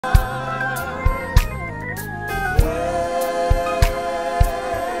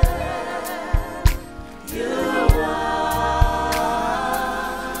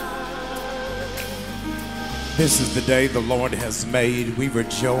This is the day the Lord has made. We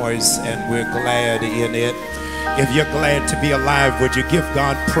rejoice and we're glad in it. If you're glad to be alive, would you give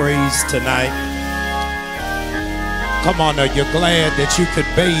God praise tonight? Come on, are you glad that you could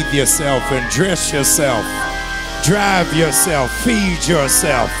bathe yourself and dress yourself, drive yourself, feed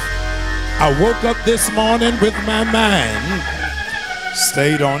yourself? I woke up this morning with my mind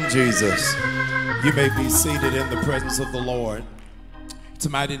stayed on Jesus. You may be seated in the presence of the Lord. It's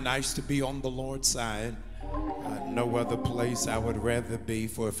mighty nice to be on the Lord's side. No other place I would rather be,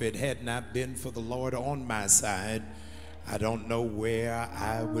 for if it had not been for the Lord on my side, I don't know where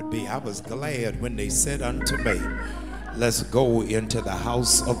I would be. I was glad when they said unto me, let's go into the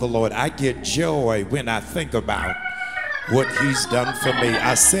house of the Lord. I get joy when I think about what he's done for me.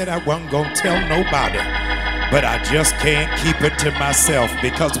 I said I wasn't going to tell nobody, but I just can't keep it to myself,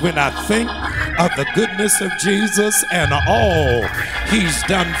 because when I think of the goodness of Jesus and all he's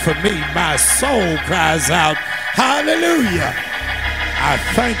done for me, my soul cries out, hallelujah. I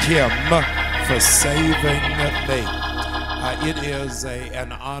thank him for saving me. It is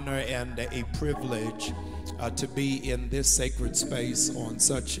an honor and a privilege to be in this sacred space on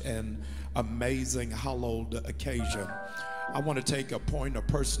such an amazing, hallowed occasion. I want to take a point of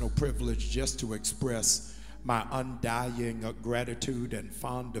personal privilege just to express my undying gratitude and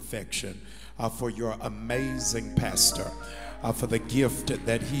fond affection for your amazing pastor, for the gift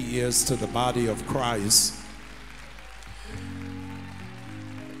that he is to the body of Christ,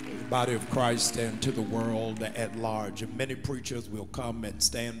 and to the world at large. Many preachers will come and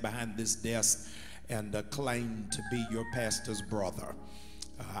stand behind this desk and claim to be your pastor's brother.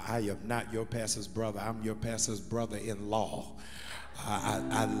 I am not your pastor's brother. I'm your pastor's brother-in-law.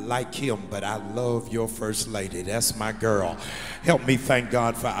 I like him, but I love your first lady. That's my girl. Help me thank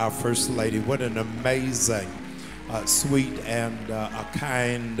God for our first lady. What an amazing, sweet, and a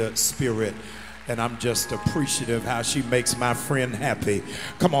kind spirit. And I'm just appreciative how she makes my friend happy.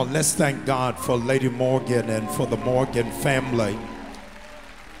 Come on, let's thank God for Lady Morgan and for the Morgan family.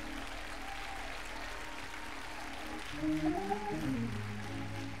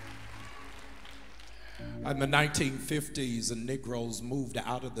 In the 1950s, Negroes moved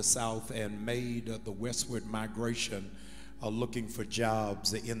out of the South and made the westward migration, looking for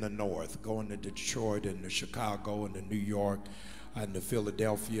jobs in the North, going to Detroit and to Chicago and to New York and to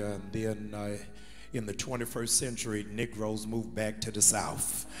Philadelphia. And then in the 21st century, Negroes moved back to the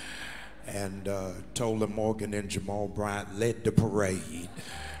South. And Tola Morgan and Jamal Bryant led the parade,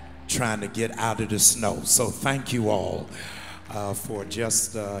 trying to get out of the snow. So thank you all for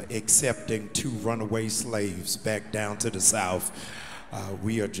just accepting 2 runaway slaves back down to the South.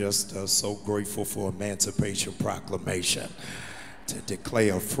 We are just so grateful for Emancipation Proclamation to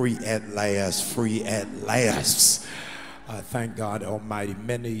declare free at last, free at last. Thank God Almighty.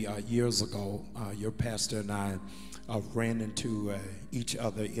 Many years ago, your pastor and I ran into each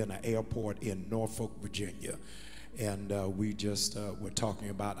other in an airport in Norfolk, Virginia. And we just were talking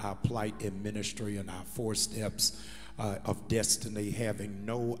about our plight in ministry and our 4 steps of destiny, having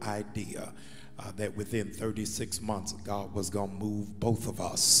no idea that within 36 months God was going to move both of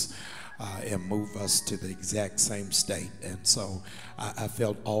us and move us to the exact same state. And so I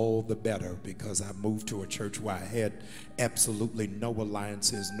felt all the better because I moved to a church where I had absolutely no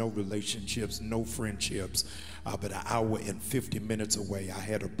alliances, no relationships, no friendships. But an hour and 50 minutes away, I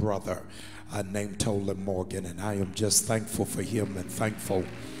had a brother named Tola Morgan, and I am just thankful for him and thankful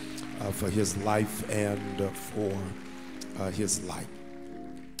for his life and for his life.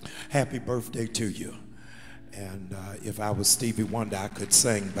 Happy birthday to you. And if I was Stevie Wonder, I could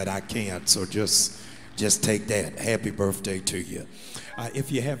sing, but I can't, so just take that. Happy birthday to you.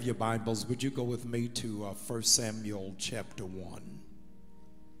 If you have your Bibles, would you go with me to 1 Samuel chapter 1.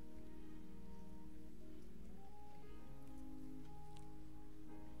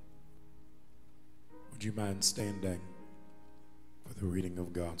 Would you mind standing for the reading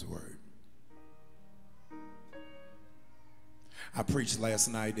of God's word? I preached last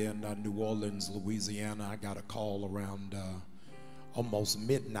night in New Orleans, Louisiana. I got a call around almost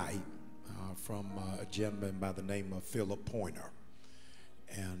midnight from a gentleman by the name of Philip Pointer.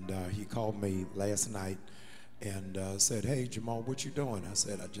 And he called me last night and said, hey, Jamal, what you doing? I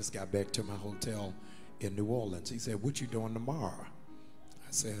said, I just got back to my hotel in New Orleans. He said, what you doing tomorrow?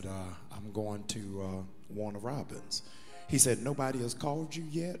 I said, I'm going to Warner Robins. He said, nobody has called you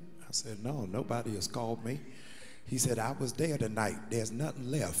yet? I said, no, nobody has called me. He said, I was there tonight. There's nothing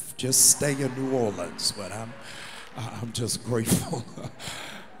left. Just stay in New Orleans. But I'm just grateful.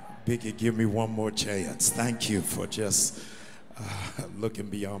 Biggie, give me one more chance. Thank you for just looking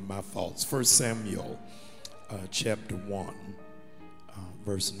beyond my faults. 1 Samuel chapter 1,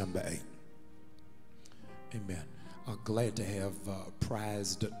 verse number 8. Amen. Glad to have a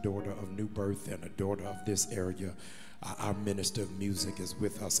prized daughter of new birth and a daughter of this area. Our minister of music is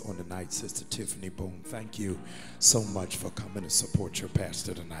with us on tonight, Sister Tiffany Boone. Thank you so much for coming to support your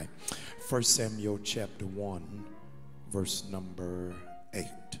pastor tonight. 1 Samuel chapter 1, verse number 8.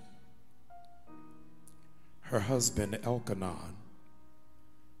 Her husband Elkanah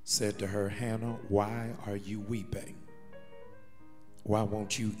said to her, Hannah, why are you weeping? Why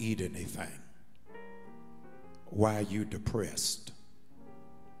won't you eat anything? Why are you depressed?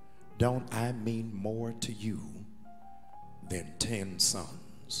 Don't I mean more to you than 10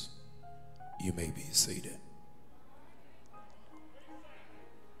 sons? You may be seated.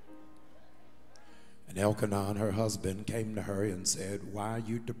 And Elkanah, her husband, came to her and said, why are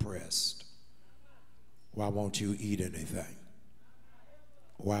you depressed? Why won't you eat anything?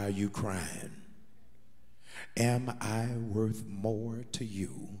 Why are you crying? Am I worth more to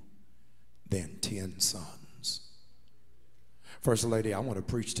you than 10 sons? First Lady, I want to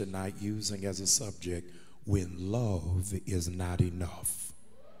preach tonight using as a subject, when love is not enough.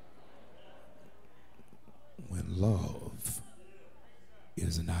 When love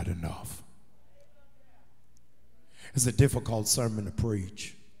is not enough. It's a difficult sermon to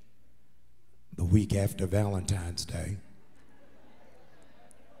preach the week after Valentine's Day,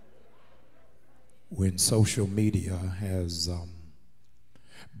 when social media has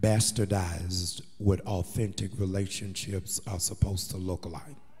bastardized what authentic relationships are supposed to look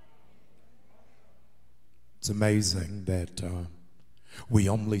like. It's amazing that we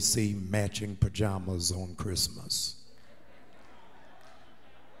only see matching pajamas on Christmas.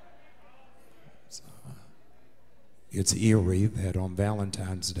 It's eerie that on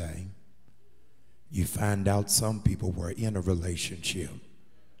Valentine's Day, you find out some people were in a relationship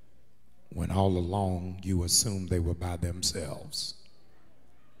when all along you assumed they were by themselves.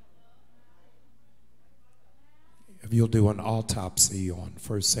 If you'll do an autopsy on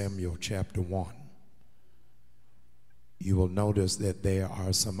 1 Samuel chapter 1, you will notice that there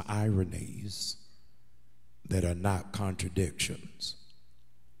are some ironies that are not contradictions.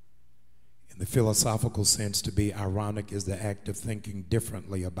 In the philosophical sense, to be ironic is the act of thinking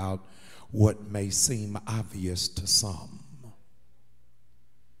differently about what may seem obvious to some.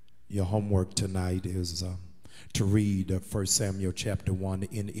 Your homework tonight is to read 1 Samuel chapter 1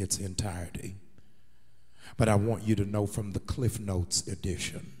 in its entirety. But I want you to know from the Cliff Notes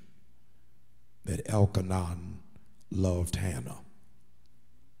edition that Elkanah loved Hannah.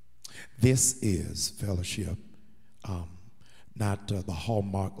 This is, fellowship, not the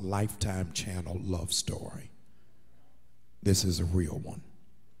Hallmark Lifetime Channel love story. This is a real one.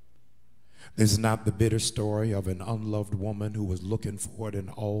 This is not the bitter story of an unloved woman who was looking for it in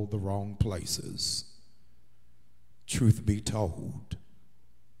all the wrong places. Truth be told,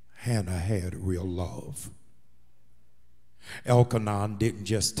 Hannah had real love. Elkanah didn't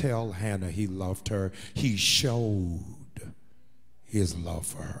just tell Hannah he loved her, he showed his love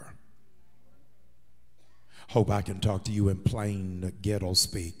for her. Hope I can talk to you in plain ghetto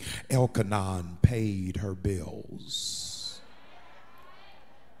speak. Elkanah paid her bills.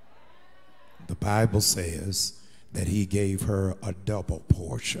 The Bible says that he gave her a double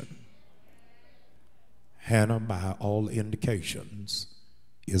portion. Hannah, by all indications,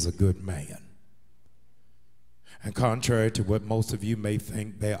 is a good man. And contrary to what most of you may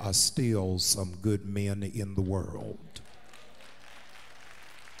think, there are still some good men in the world.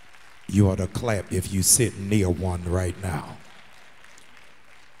 You ought to clap if you sit near one right now.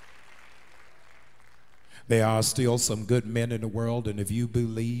 There are still some good men in the world, and if you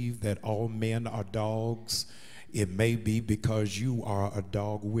believe that all men are dogs, it may be because you are a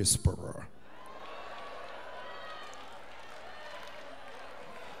dog whisperer.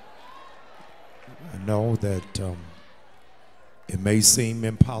 I know that it may seem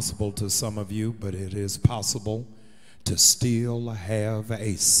impossible to some of you, but it is possible to still have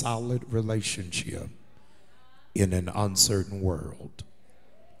a solid relationship in an uncertain world.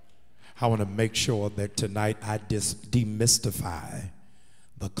 I want to make sure that tonight I demystify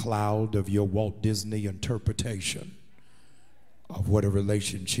the cloud of your Walt Disney interpretation of what a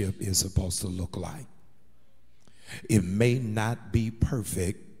relationship is supposed to look like. It may not be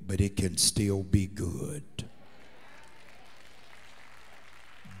perfect, but it can still be good.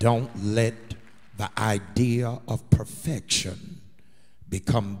 Don't let the idea of perfection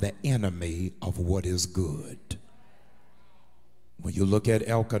become the enemy of what is good. When you look at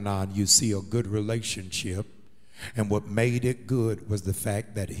Elkanah, you see a good relationship, and what made it good was the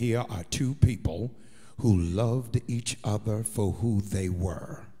fact that here are two people who loved each other for who they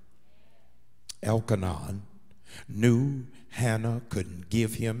were. Elkanah knew Hannah couldn't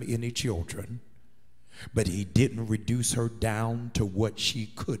give him any children, but he didn't reduce her down to what she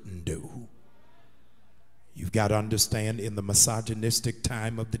couldn't do. You've got to understand, in the misogynistic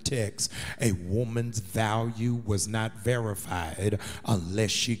time of the text, a woman's value was not verified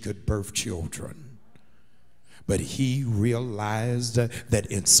unless she could birth children. But he realized that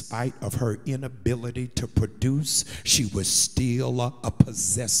in spite of her inability to produce, she was still a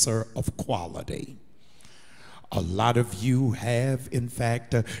possessor of quality. A lot of you have, in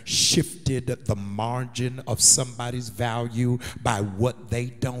fact, shifted the margin of somebody's value by what they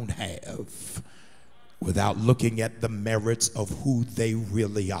don't have, without looking at the merits of who they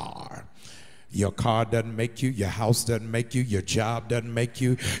really are. Your car doesn't make you, your house doesn't make you, your job doesn't make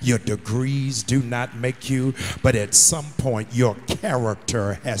you, your degrees do not make you, but at some point your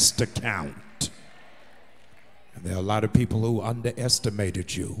character has to count. And there are a lot of people who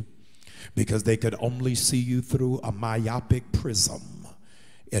underestimated you because they could only see you through a myopic prism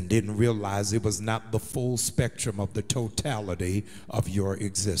and didn't realize it was not the full spectrum of the totality of your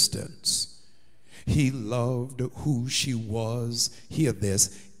existence. He loved who she was, hear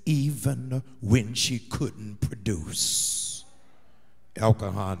this, even when she couldn't produce.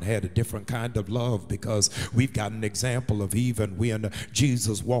 Elkanah had a different kind of love, because we've got an example of even when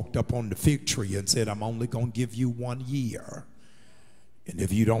Jesus walked up on the fig tree and said, I'm only going to give you 1 year. And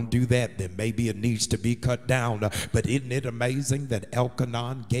if you don't do that, then maybe it needs to be cut down. But isn't it amazing that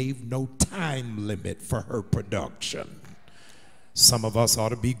Elkanah gave no time limit for her production? Some of us ought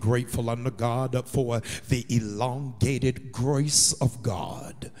to be grateful unto God for the elongated grace of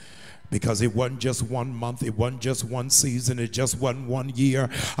God, because it wasn't just 1 month, it wasn't just 1 season, it just wasn't 1 year,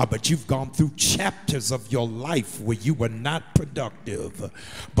 but you've gone through chapters of your life where you were not productive,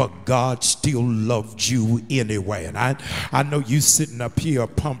 but God still loved you anyway. And I know you sitting up here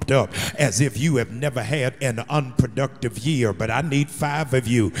pumped up as if you have never had an unproductive year, but I need 5 of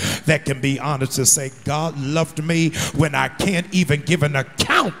you that can be honest to say, God loved me when I can't even give an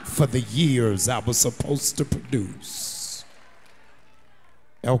account for the years I was supposed to produce.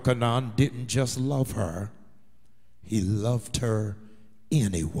 Elkanah didn't just love her, he loved her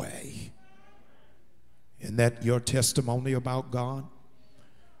anyway. Isn't that your testimony about God?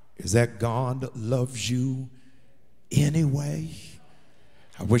 Is that God loves you anyway?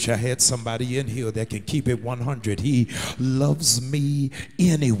 I wish I had somebody in here that can keep it 100. He loves me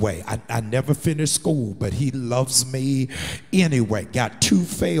anyway. I never finished school, but he loves me anyway. Got 2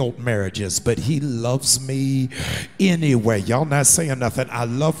 failed marriages, but he loves me anyway. Y'all not saying nothing. I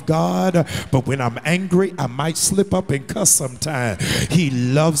love God, but when I'm angry, I might slip up and cuss sometime. He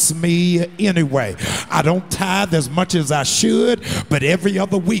loves me anyway. I don't tithe as much as I should, but every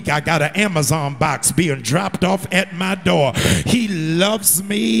other week I got an Amazon box being dropped off at my door. He loves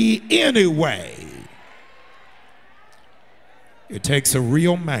me anyway. It takes a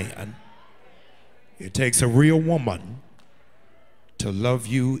real man, it takes a real woman to love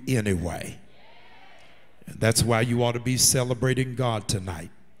you anyway. And that's why you ought to be celebrating God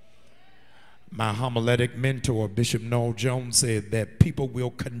tonight. My homiletic mentor, Bishop Noel Jones, said that people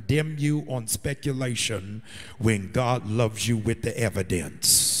will condemn you on speculation when God loves you with the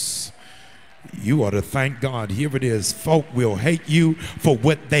evidence. You ought to thank God. Here it is. Folk will hate you for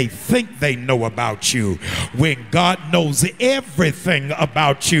what they think they know about you, when God knows everything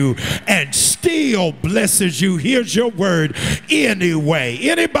about you and still blesses you. Here's your word, anyway.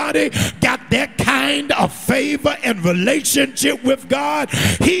 Anybody got that kind of favor and relationship with God?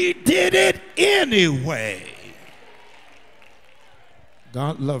 He did it anyway.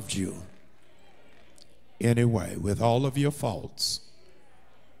 God loved you anyway, with all of your faults,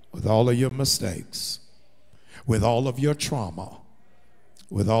 with all of your mistakes, with all of your trauma,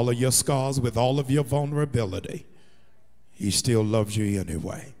 with all of your scars, with all of your vulnerability. He still loves you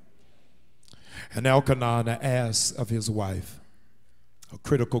anyway. And Elkanah asked of his wife a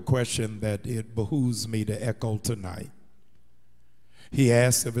critical question that it behooves me to echo tonight. He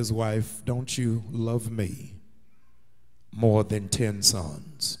asked of his wife, don't you love me more than 10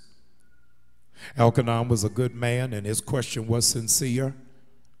 sons? Elkanah was a good man, and his question was sincere.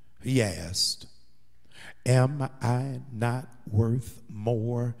 He asked, am I not worth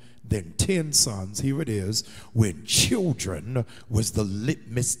more than 10 sons? Here it is, when children was the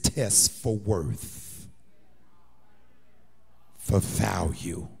litmus test for worth, for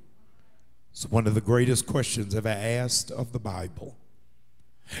value. It's one of the greatest questions ever asked of the Bible.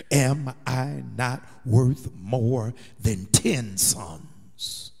 Am I not worth more than 10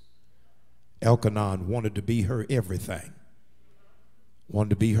 sons? Elkanah wanted to be her everything.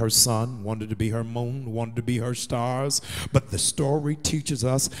 Wanted to be her sun, wanted to be her moon, wanted to be her stars. But the story teaches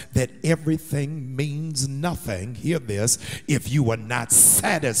us that everything means nothing, hear this, if you are not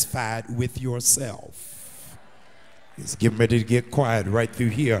satisfied with yourself. It's getting ready to get quiet right through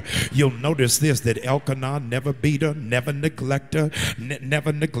here. You'll notice this, that Elkanah never beat her, never neglected her,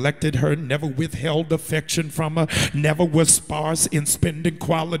 never neglected her, never withheld affection from her, never was sparse in spending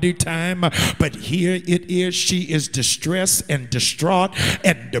quality time. But here it is, she is distressed and distraught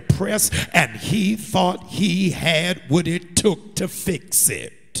and depressed, and he thought he had what it took to fix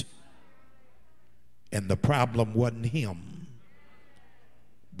it. And the problem wasn't him.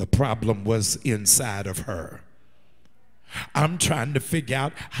 The problem was inside of her. I'm trying to figure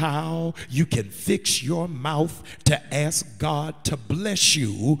out how you can fix your mouth to ask God to bless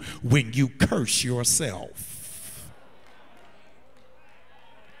you when you curse yourself.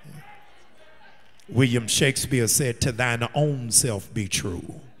 William Shakespeare said, "To thine own self be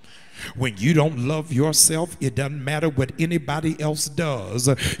true." When you don't love yourself, it doesn't matter what anybody else does,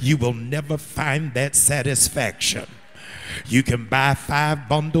 you will never find that satisfaction. You can buy 5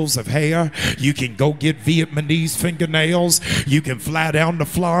 bundles of hair. You can go get Vietnamese fingernails. You can fly down to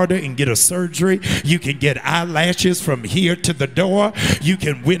Florida and get a surgery. You can get eyelashes from here to the door. You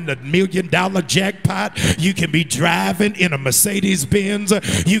can win the $1 million jackpot. You can be driving in a Mercedes Benz.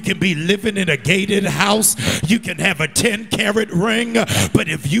 You can be living in a gated house. You can have a 10-carat ring. But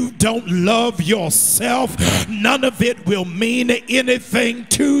if you don't love yourself, none of it will mean anything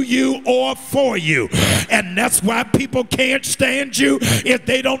to you or for you. And that's why people can't stand you if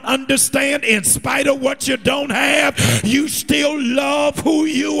they don't understand, in spite of what you don't have, you still love who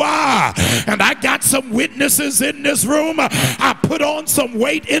you are. And I got some witnesses in this room. I put on some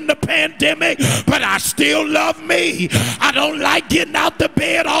weight in the pandemic, but I still love me. I don't like getting out the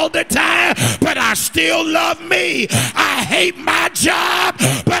bed all the time, but I still love me. I hate my job,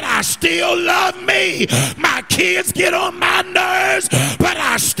 but I still love me. My kids get on my nerves, but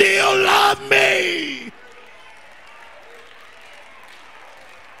I still love me.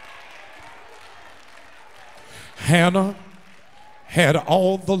 Hannah had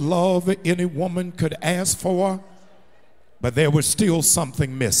all the love any woman could ask for, but there was still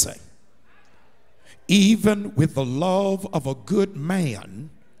something missing. Even with the love of a good man,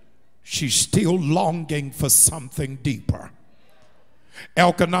 she's still longing for something deeper.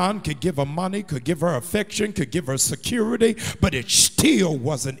 Elkanah could give her money, could give her affection, could give her security, but it still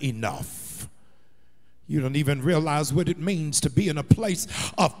wasn't enough. You don't even realize what it means to be in a place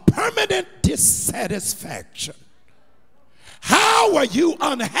of permanent dissatisfaction. How are you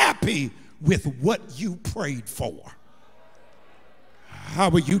unhappy with what you prayed for? How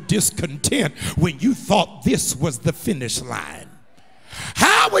are you discontent when you thought this was the finish line?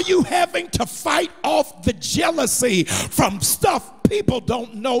 How are you having to fight off the jealousy from stuff people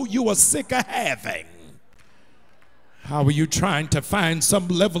don't know you are sick of having? How are you trying to find some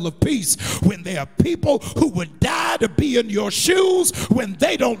level of peace when there are people who would die to be in your shoes when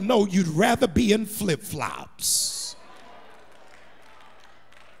they don't know you'd rather be in flip-flops?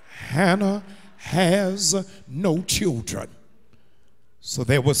 Hannah has no children, so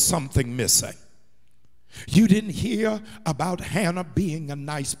there was something missing. You didn't hear about Hannah being a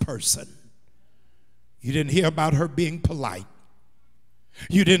nice person. You didn't hear about her being polite.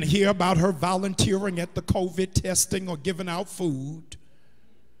 You didn't hear about her volunteering at the COVID testing or giving out food.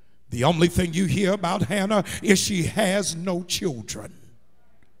 The only thing you hear about Hannah is she has no children.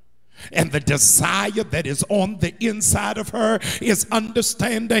 And the desire that is on the inside of her is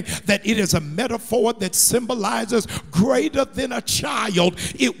understanding that it is a metaphor that symbolizes greater than a child.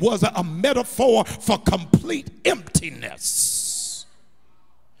 It was a metaphor for complete emptiness.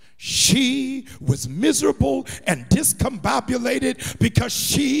 She was miserable and discombobulated because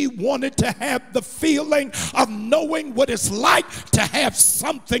she wanted to have the feeling of knowing what it's like to have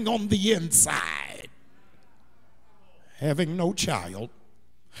something on the inside. Having no child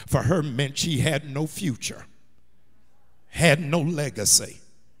for her meant she had no future, had no legacy,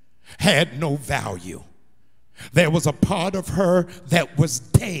 had no value. There was a part of her that was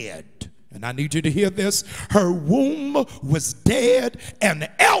dead. And I need you to hear this. Her womb was dead, and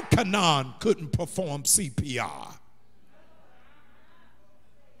Elkanah couldn't perform CPR.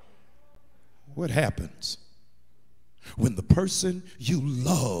 What happens when the person you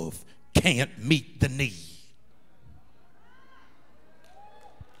love can't meet the need?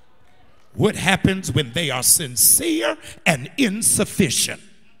 What happens when they are sincere and insufficient?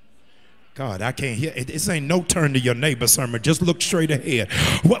 God, I can't hear it. This ain't no turn to your neighbor sermon. Just look straight ahead.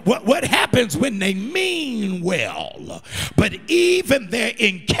 What happens when they mean well, but even their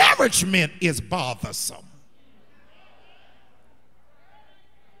encouragement is bothersome?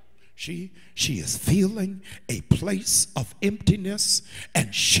 She is feeling a place of emptiness,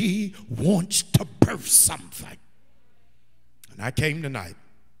 and she wants to birth something. And I came tonight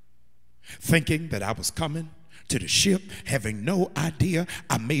thinking that I was coming to the ship, having no idea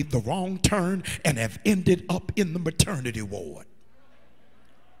I made the wrong turn and have ended up in the maternity ward.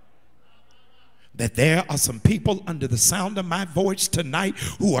 That there are some people under the sound of my voice tonight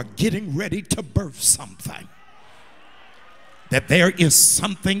who are getting ready to birth something. That there is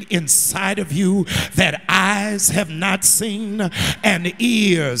something inside of you that eyes have not seen and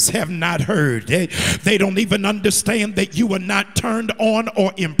ears have not heard. They don't even understand that you are not turned on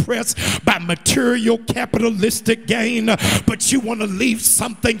or impressed by material capitalistic gain, but you want to leave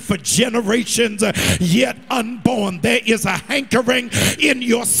something for generations yet unborn. There is a hankering in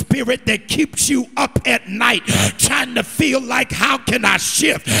your spirit that keeps you up at night trying to feel like, how can I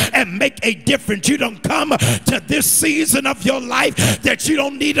shift and make a difference? You don't come to this season of your life that you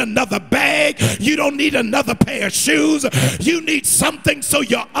don't need another bag, you don't need another pair of shoes, you need something so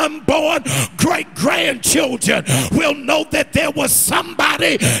your unborn great-grandchildren will know that there was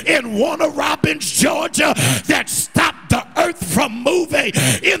somebody in Warner Robins, Georgia that stopped the earth from moving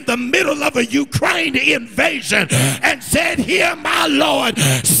in the middle of a Ukraine invasion and said, "Here, my Lord,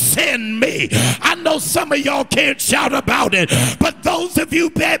 send me." I know some of y'all can't shout about it, but those of you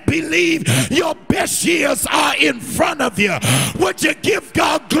that believe your best years are in front of you, would you give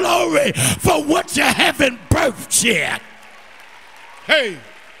God glory for what you haven't birthed yet? Hey.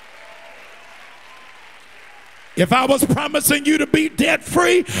 If I was promising you to be debt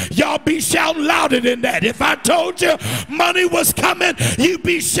free, y'all be shouting louder than that. If I told you money was coming, you'd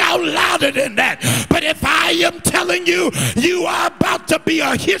be shouting louder than that. But if I am telling you, you are about to be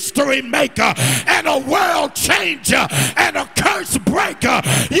a history maker and a world changer and a curse breaker,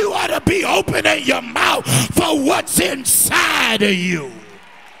 you ought to be opening your mouth for what's inside of you.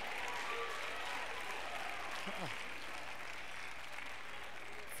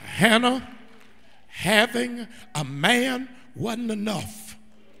 Hannah, having a man wasn't enough.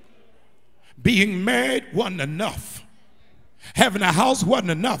 Being married wasn't enough. Having a house wasn't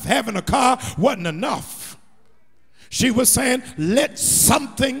enough. Having a car wasn't enough. She was saying, let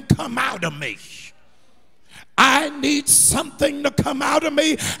something come out of me. I need something to come out of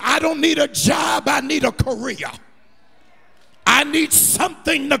me. I don't need a job. I need a career. I need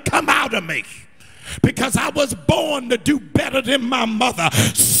something to come out of me. Because I was born to do better than my mother.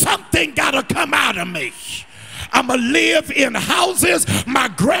 Something got to come out of me. I'm going to live in houses my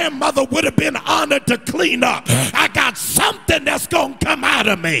grandmother would have been honored to clean up. I got something that's going to come out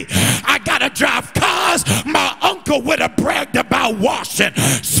of me. I got to drive cars my uncle would have bragged about washing.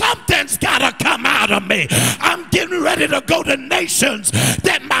 Something's got to come out of me. I'm getting ready to go to nations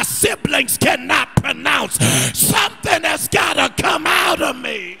that my siblings cannot pronounce. Something has got to come out of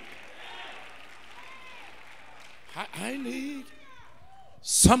me. I need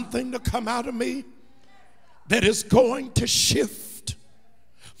something to come out of me that is going to shift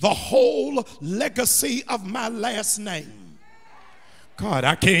the whole legacy of my last name. God,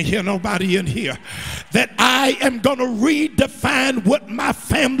 I can't hear nobody in here. That I am going to redefine what my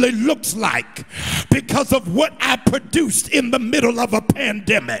family looks like because of what I produced in the middle of a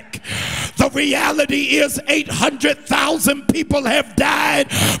pandemic. The reality is 800,000 people have died,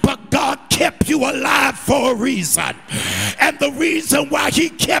 but God kept you alive for a reason. And the reason why he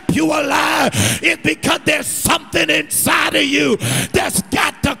kept you alive is because there's something inside of you that's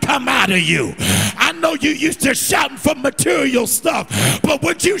got to come out of you. I know you used to shouting for material stuff, but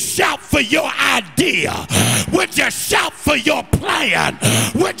would you shout for your idea? Would you shout for your plan?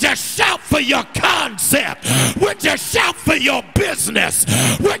 Would you shout for your concept? Would you shout for your business?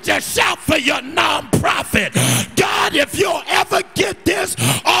 Would you shout for your nonprofit? God, if you'll ever get this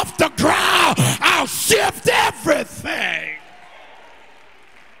off the ground, I'll shift everything.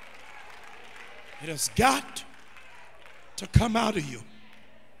 It has got to come out of you.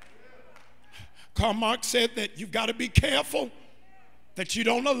 Karl Marx said that you've got to be careful that you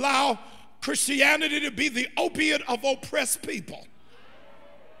don't allow Christianity to be the opiate of oppressed people.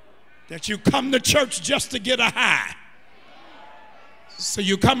 That you come to church just to get a high. So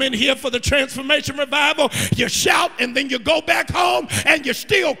you come in here for the transformation revival, you shout, and then you go back home and you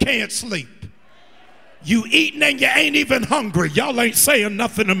still can't sleep. You eating and you ain't even hungry. Y'all ain't saying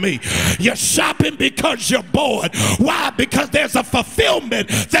nothing to me. You're shopping because you're bored. Why? Because there's a fulfillment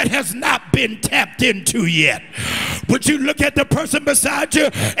that has not been tapped into yet. Would you look at the person beside you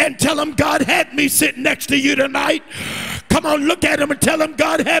and tell them, God had me sitting next to you tonight? Come on, look at him and tell him,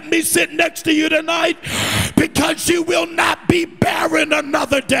 God had me sitting next to you tonight, because you will not be barren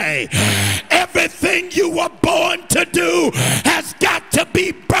another day. Everything you were born to do has got to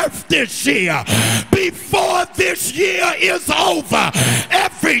be birthed this year. Before this year is over,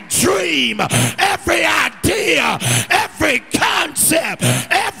 every dream, every idea, every concept,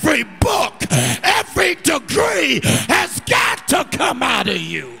 every book, every degree free has got to come out of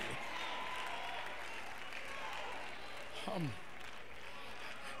you.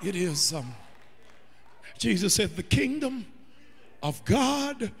 It is, Jesus said, the kingdom of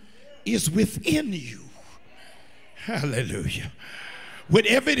God is within you. Hallelujah.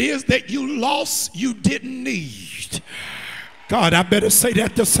 Whatever it is that you lost, you didn't need. God, I better say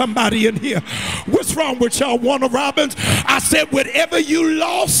that to somebody in here. What's wrong with y'all, Warner Robins? I said, whatever you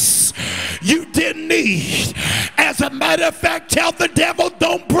lost, you didn't need. As a matter of fact, tell the devil,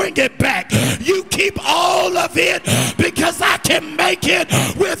 don't bring it back. You keep all of it because I can make it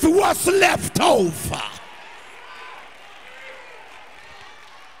with what's left over.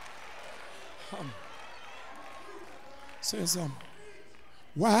 Says,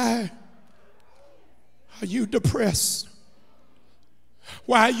 why are you depressed?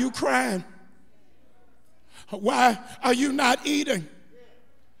 Why are you crying? Why are you not eating?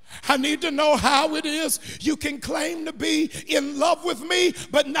 I need to know how it is you can claim to be in love with me,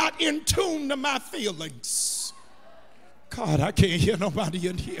 but not in tune to my feelings. God, I can't hear nobody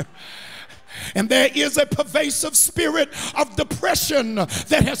in here. And there is a pervasive spirit of depression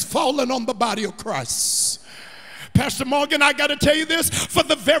that has fallen on the body of Christ. Pastor Morgan, I got to tell you this, for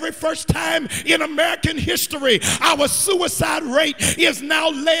the very first time in American history, our suicide rate is now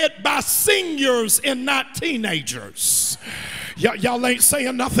led by seniors and not teenagers. Y'all ain't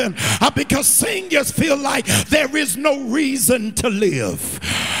saying nothing because seniors feel like there is no reason to live.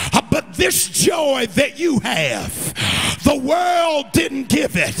 But this joy that you have, the world didn't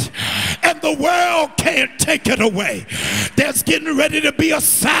give it, and the world can't take it away. There's getting ready to be a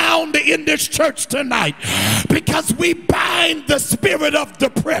sound in this church tonight because we bind the spirit of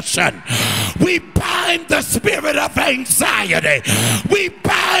depression. We bind the spirit of anxiety. We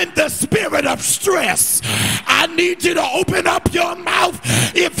bind the spirit of stress. I need you to open up your mouth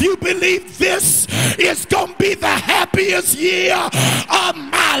if you believe this is going to be the happiest year of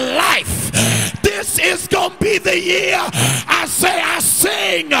my life. This is going to be the year I say I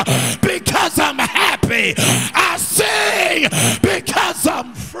sing because I'm happy. I sing because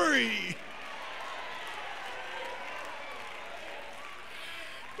I'm free.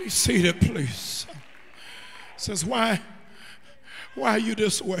 Be seated, please. Says, why are you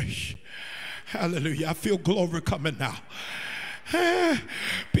this way? Hallelujah. I feel glory coming now.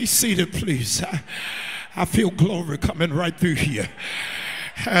 Be seated, please. I feel glory coming right through here.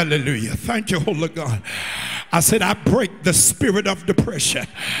 Hallelujah. Thank you, Holy God. I said, I break the spirit of depression.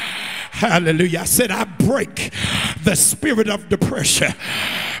 Hallelujah. I said, I break the spirit of depression.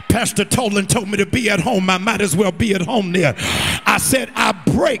 Pastor Tolan told me to be at home. I might as well be at home there. I said, I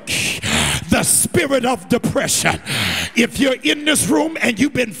break the spirit of depression. If you're in this room and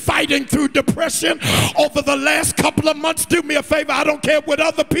you've been fighting through depression over the last couple of months, do me a favor. I don't care what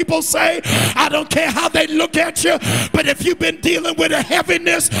other people say. I don't care how they look at you. But if you've been dealing with a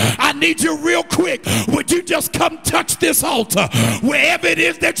heaviness, I need you real quick. Would you just come touch this altar? Wherever it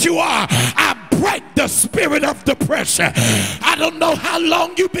is that you are, I break the spirit of depression. I don't know how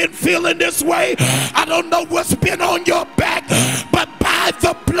long you've been feeling this way. I don't know what's been on your back, but by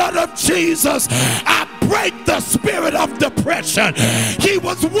the blood of Jesus, I break the spirit of depression. He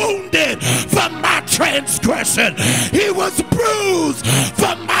was wounded for my transgression. He was bruised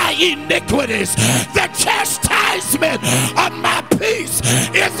for my iniquities. The chastisement of my peace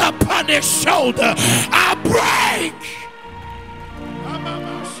is upon his shoulder. I break.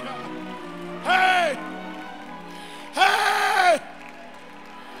 Hey! Hey!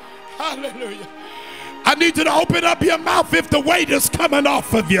 Hallelujah. I need you to open up your mouth if the weight is coming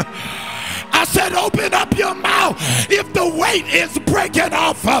off of you. I said open up your mouth if the weight is breaking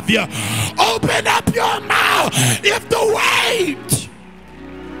off of you. Open up your mouth if the weight.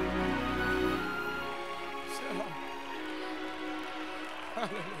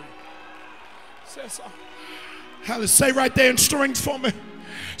 Hallelujah. Say right there in strings for me.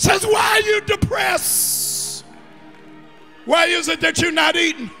 Says, why are you depressed? Why is it that you're not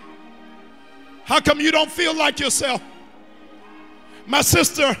eating? How come you don't feel like yourself? My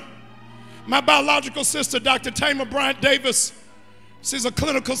sister, my biological sister, Dr. Jamal Bryant Davis, she's a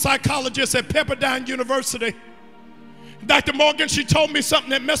clinical psychologist at Pepperdine University. Dr. Morgan, she told me something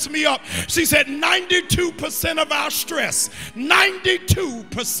that messed me up. She said 92% of our stress,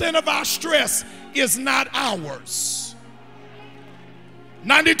 92% of our stress is not ours.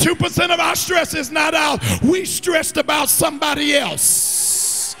 92% of our stress is not ours. We stressed about somebody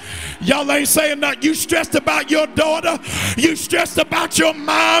else. Y'all ain't saying nothing. You stressed about your daughter. You stressed about your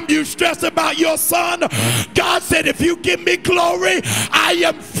mom. You stressed about your son. God said, if you give me glory, I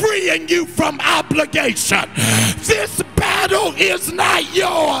am freeing you from obligation. This battle battle is not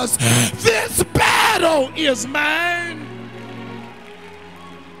yours. This battle is mine.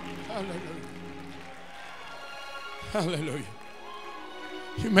 Hallelujah. Hallelujah.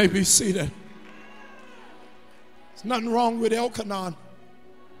 You may be seated. There's nothing wrong with Elkanah.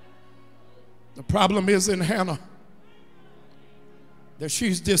 The problem is in Hannah that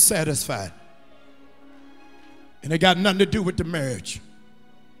she's dissatisfied. And it got nothing to do with the marriage.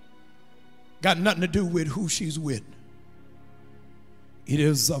 Got nothing to do with who she's with. It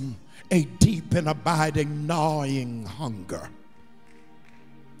is a deep and abiding gnawing hunger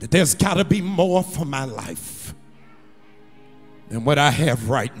that there's got to be more for my life than what I have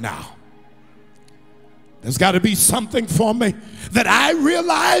right now. There's got to be something for me that I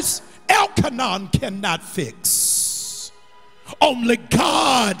realize Elkanah cannot fix. Only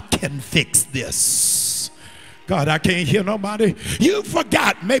God can fix this. God, I can't hear nobody. You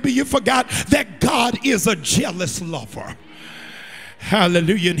forgot, maybe you forgot that God is a jealous lover.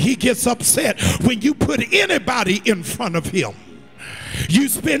 Hallelujah. And he gets upset when you put anybody in front of him. You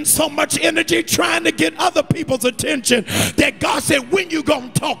spend so much energy trying to get other people's attention that God said, when you gonna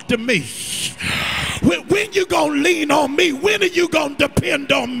talk to me? When you gonna lean on me? When are you gonna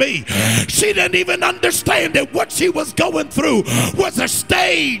depend on me? She didn't even understand that what she was going through was a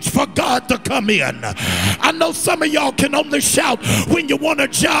stage for God to come in. I know some of y'all can only shout when you want a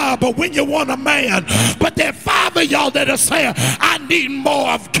job or when you want a man, but there are 5 of y'all that are saying, I need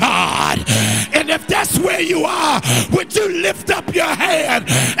more of God. And if that's where you are, would you lift up your hand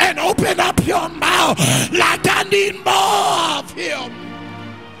and open up your mouth like I need more of him?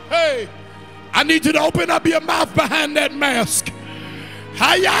 Hey, I need you to open up your mouth behind that mask.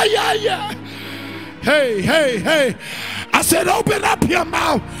 Hey, hey, hey. I said open up your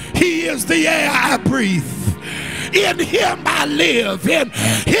mouth. He is the air I breathe. In him I live. In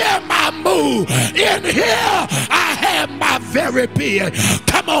him I move. In here I have my very being.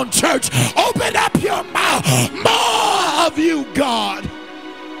 Come on, church. Open up your mouth. More of you, God.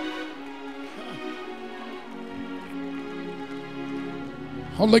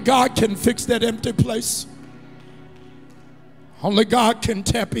 Only God can fix that empty place. Only God can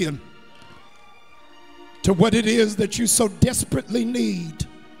tap in to what it is that you so desperately need,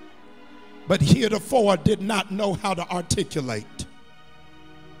 but heretofore did not know how to articulate.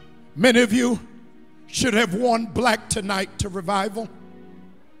 Many of you should have worn black tonight to revival,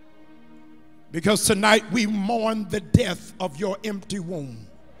 because tonight we mourn the death of your empty womb.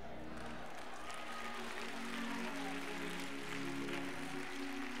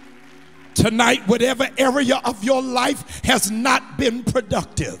 Tonight, whatever area of your life has not been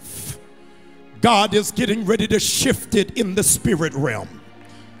productive, God is getting ready to shift it in the spirit realm.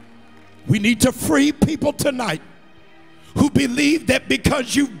 We need to free people tonight who believe that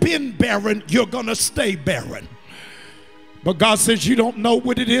because you've been barren, you're going to stay barren. But God says, you don't know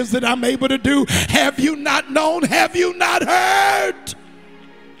what it is that I'm able to do. Have you not known? Have you not heard?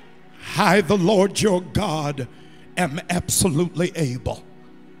 I, the Lord your God, am absolutely able.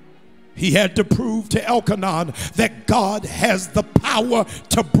 He had to prove to Elkanah that God has the power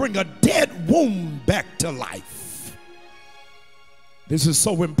to bring a dead womb back to life. This is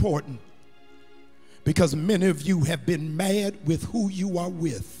so important because many of you have been mad with who you are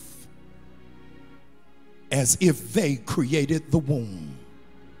with as if they created the womb.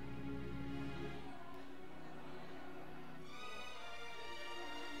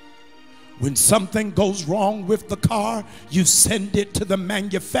 When something goes wrong with the car, you send it to the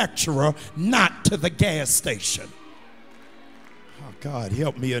manufacturer, not to the gas station. Oh, God,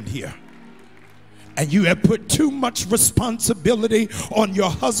 help me in here. And you have put too much responsibility on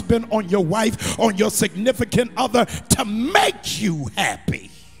your husband, on your wife, on your significant other to make you happy.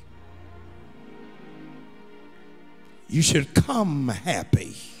 You should come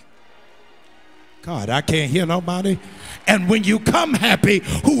happy. God, I can't hear nobody. And when you come happy,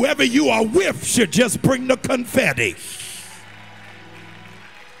 whoever you are with should just bring the confetti.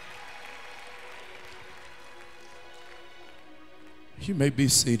 You may be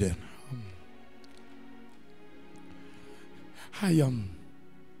seated.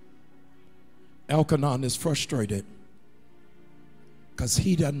 Elkanah is frustrated because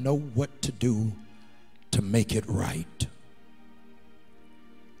he doesn't know what to do to make it right.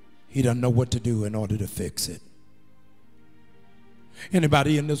 He doesn't know what to do in order to fix it.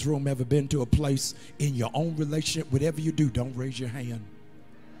 Anybody in this room ever been to a place in your own relationship, whatever you do, don't raise your hand.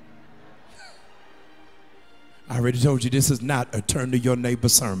 I already told you this is not a turn to your neighbor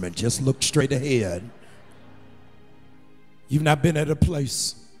sermon. Just look straight ahead. You've not been at a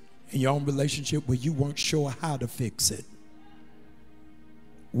place in your own relationship where you weren't sure how to fix it.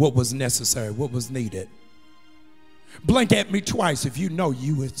 What was necessary, what was needed. Blink at me twice if you know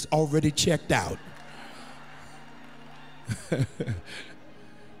you it's already checked out.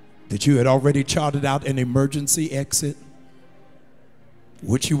 That you had already charted out an emergency exit.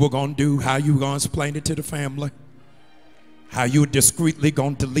 What you were going to do, how you were going to explain it to the family. How you were discreetly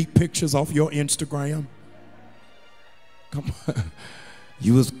going to delete pictures off your Instagram. Come on.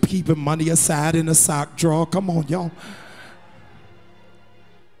 You was keeping money aside in a sock drawer. Come on, y'all.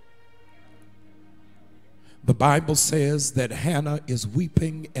 The Bible says that Hannah is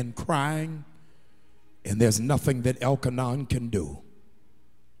weeping and crying, and there's nothing that Elkanah can do.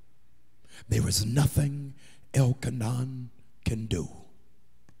 There is nothing Elkanah can do.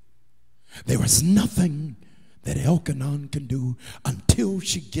 There is nothing that Elkanah can do until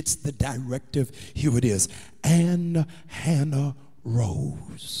she gets the directive. Here it is. And Hannah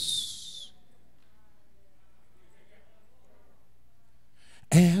rose.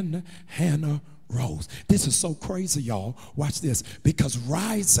 And Hannah rose. This is so crazy, y'all. Watch this. Because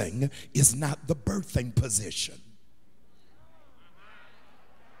rising is not the birthing position.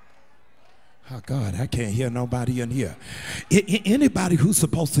 Oh God, I can't hear nobody in here. Anybody who's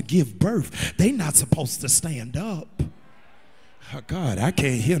supposed to give birth, they not supposed to stand up. Oh God, I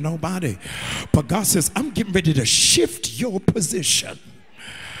can't hear nobody. But God says, I'm getting ready to shift your position.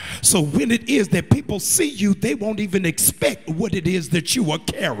 So when it is that people see you, they won't even expect what it is that you are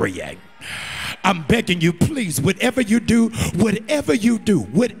carrying. I'm begging you, please, whatever you do, if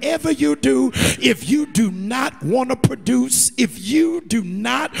you do not want to produce,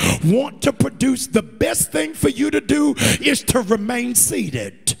 the best thing for you to do is to remain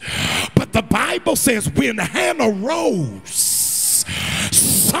seated. But the Bible says when Hannah rose,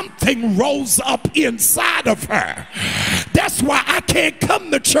 something rose up inside of her. That's why I can't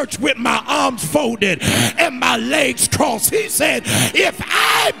come to church with my arms folded and my legs crossed. He said, if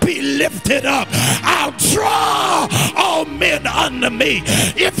I be lifted up, I'll draw all men unto me.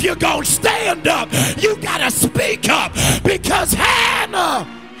 If you're going to stand up, you got to speak up, because Hannah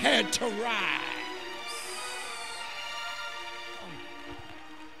had to rise.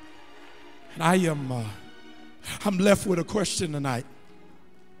 And I'm left with a question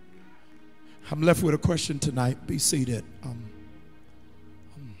tonight. Be seated.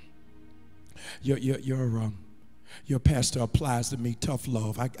 Your pastor applies to me tough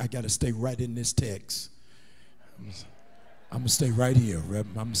love. I got to stay right in this text. I'm going to stay right here, Reb.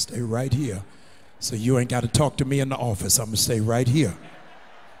 I'm going to stay right here. So you ain't got to talk to me in the office. I'm going to stay right here.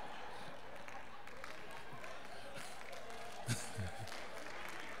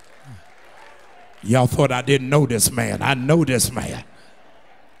 Y'all thought I didn't know this man. I know this man.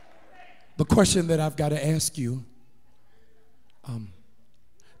 The question that I've got to ask you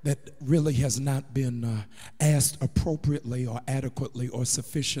that really has not been asked appropriately or adequately or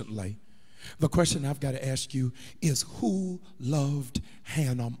sufficiently. The question I've got to ask you is, who loved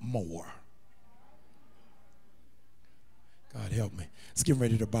Hannah more? God help me. It's getting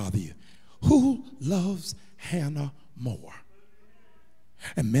ready to bother you. Who loves Hannah more?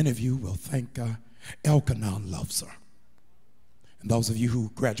 And many of you will think Elkanah loves her. And those of you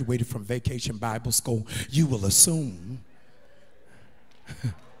who graduated from Vacation Bible School, you will assume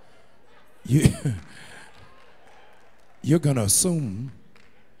you're going to assume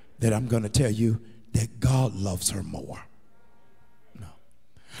that I'm going to tell you that God loves her more. No.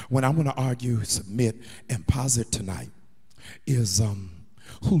 What I'm going to argue, submit, and posit tonight is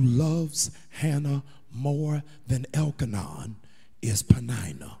who loves Hannah more than Elkanah is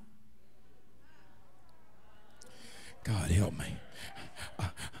Peninnah. God help me.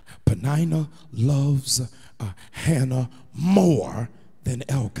 Peninnah loves Hannah more than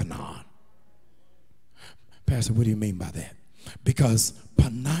Elkanah. Pastor, what do you mean by that? Because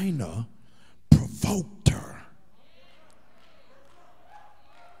Peninnah provoked her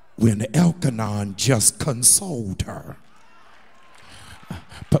when Elkanah just consoled her.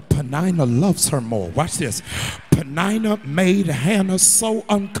 But Peninnah loves her more. Watch this. Peninnah made Hannah so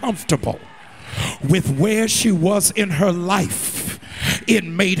uncomfortable with where she was in her life, it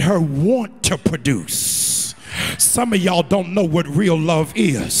made her want to produce. Some of y'all don't know what real love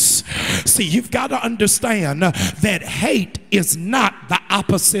is. See, you've got to understand that hate is not the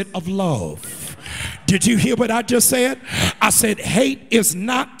opposite of love. Did you hear what I just said? I said hate is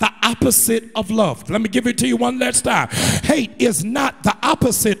not the opposite of love. Let me give it to you one last time. Hate is not the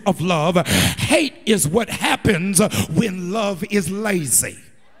opposite of love. Hate is what happens when love is lazy.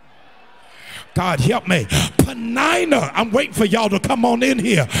 God help me. Peninnah, I'm waiting for y'all to come on in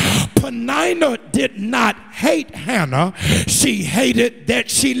here. Peninnah did not hate Hannah. She hated that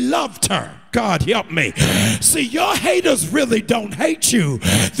she loved her. God help me. See, your haters really don't hate you.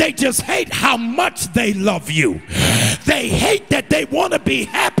 They just hate how much they love you. They hate that they want to be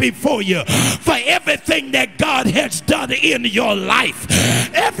happy for you, for everything that God has done in your life.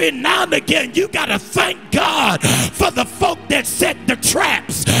 Every now and again, you got to thank God for the folk that set the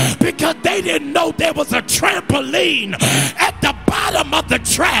traps, because they didn't know there was a trampoline at the bottom of the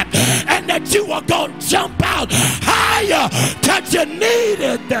trap and that you were going to jump out higher because you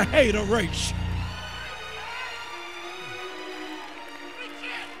needed the hateration.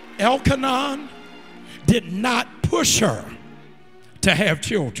 Elkanah did not push her to have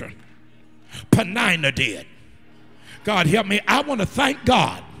children. Peninnah did. God help me. I want to thank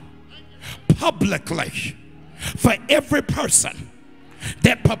God publicly for every person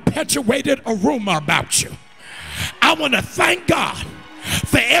that perpetuated a rumor about you. I want to thank God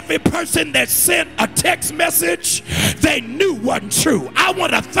for every person that sent a text message they knew wasn't true. I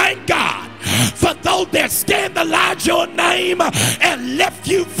want to thank God for those that scandalized your name and left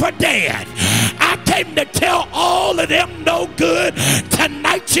you for dead. I came to tell all of them no good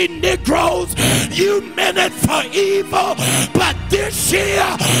tonight, you Negroes. You meant it for evil, but this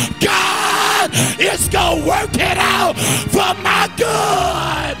year God is going to work it out for my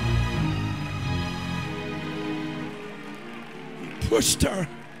good. Pushed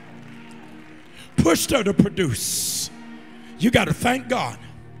her to produce. You got to thank God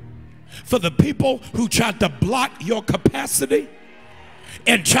for the people who tried to block your capacity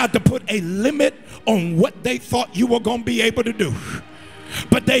and tried to put a limit on what they thought you were going to be able to do.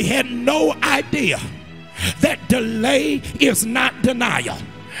 But they had no idea that delay is not denial.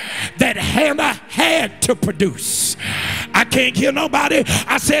 That Hannah had to produce. I can't hear nobody.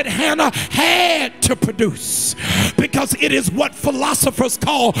 I said Hannah had to produce, because it is what philosophers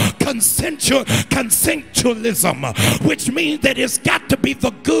call consensualism, which means that it's got to be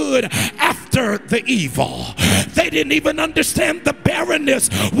the good after the evil. They didn't even understand the barrenness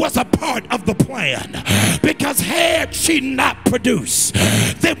was a part of the plan, because had she not produced,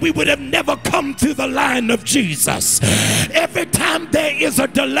 then we would have never come through the line of Jesus. Every time there is a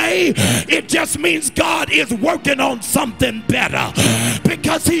delay, it just means God is working on something better,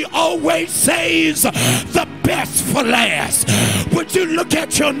 because he always saves the best for last. Would you look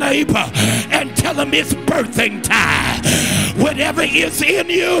at your neighbor and tell him it's birthing time? Whatever is in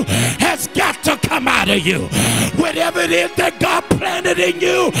you has got to come out of you. Whatever it is that God planted in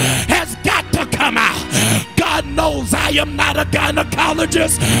you has got to come out. God knows I am not a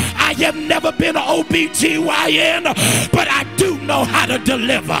gynecologist. I have never been an OBGYN, but I do know how to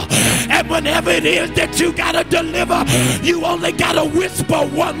deliver. And whenever it is that you got to deliver, you only got to whisper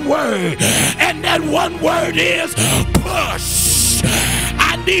one word. And that one word is push.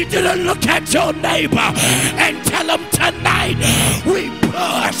 I need you to look at your neighbor and tell them tonight we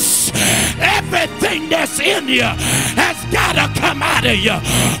push. Everything that's in you has got to come out of you.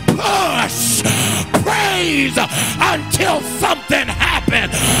 Push. Praise until something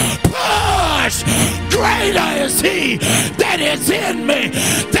happens. Push. Greater is he that is in me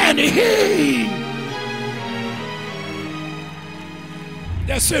than he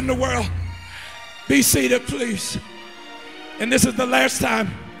that's in the world. Be seated, please. And this is the last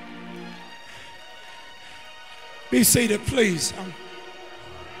time. Be seated, please.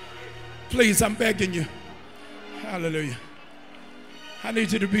 Please, I'm begging you. Hallelujah. I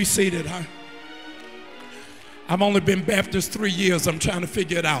need you to be seated. I've only been Baptist 3 years. I'm trying to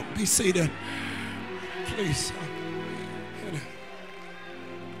figure it out. Be seated, please.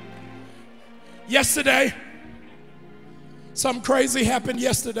 Yesterday, something crazy happened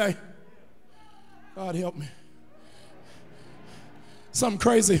yesterday. God help me. Something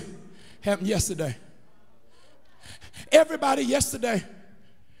crazy happened yesterday. Everybody yesterday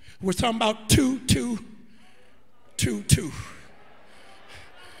was talking about 2-2-2-2.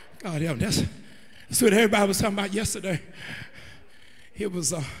 God help me. That's what everybody was talking about yesterday. It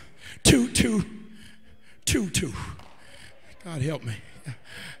was 2-2-2-2. God help me.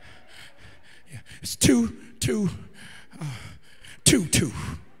 Yeah. It's 2-2-2-2.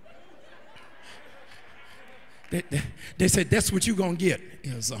 They said that's what you're gonna get.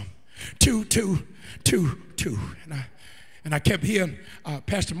 It was 2-2-2-2. And I kept hearing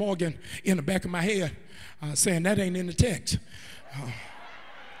Pastor Morgan in the back of my head saying that ain't in the text.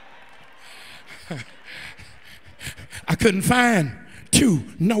 I couldn't find 2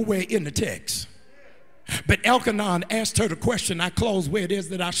 nowhere in the text. But Elkanah asked her the question. I close where it is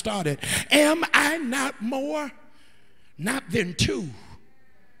that I started. Am I not more, not than 2,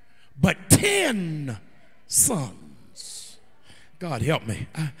 but 10 sons? God help me.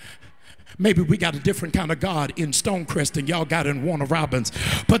 Maybe we got a different kind of God in Stonecrest and y'all got it in Warner Robins.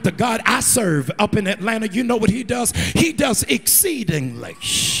 But the God I serve up in Atlanta, you know what he does? He does exceedingly.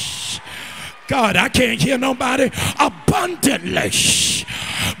 God, I can't hear nobody. Abundantly.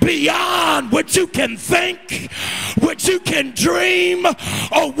 Beyond what you can think, what you can dream,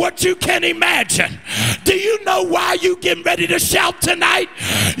 or what you can imagine. Do you know why you getting ready to shout tonight?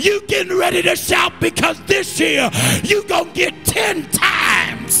 You getting ready to shout because this year you gonna get 10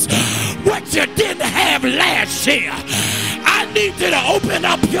 times what you didn't have last year. I need you to open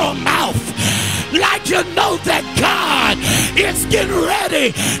up your mouth like you know that God is getting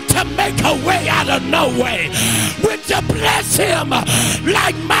ready to make a way out of no way. Would you bless him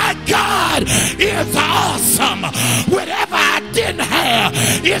like my God is awesome? Whatever I didn't have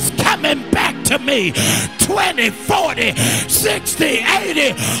is coming back to me 20, 40, 60, 80,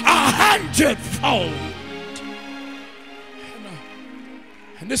 100-fold.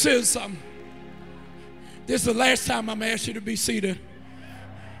 And this is the last time I'm asking you to be seated.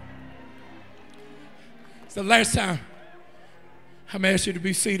 It's the last time I'm asking you to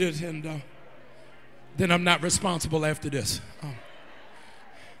be seated, and then I'm not responsible after this.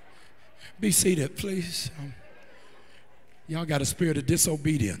 Be seated, please. Y'all got a spirit of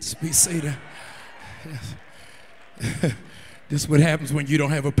disobedience. Be seated. Yes. This is what happens when you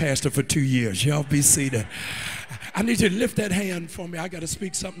don't have a pastor for 2 years. Y'all be seated. I need you to lift that hand for me. I got to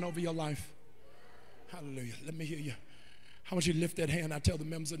speak something over your life. Hallelujah. Let me hear you. I want you to lift that hand. I tell the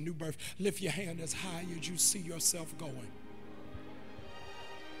members of New Birth, lift your hand as high as you see yourself going.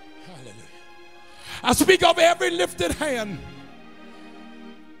 Hallelujah. I speak over every lifted hand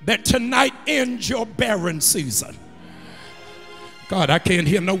that tonight ends your barren season. God, I can't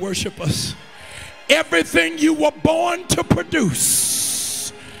hear no worshipers. Everything you were born to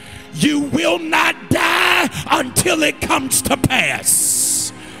produce, you will not die until it comes to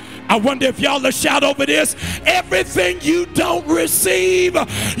pass. I wonder if y'all will shout over this. Everything you don't receive,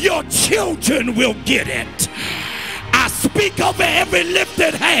 your children will get it. I speak over every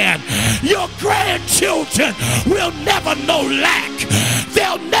lifted hand. Your grandchildren will never know lack.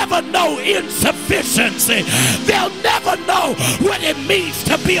 They'll never know insufficiency. They'll never know what it means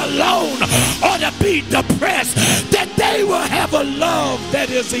to be alone or to be depressed. That they will have a love that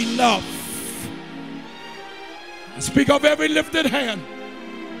is enough. I speak over every lifted hand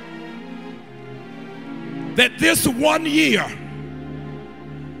that this 1 year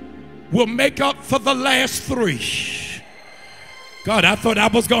will make up for the last 3. God, I thought I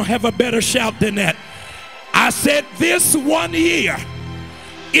was going to have a better shout than that. I said this 1 year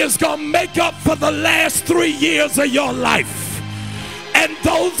is going to make up for the last 3 years of your life. And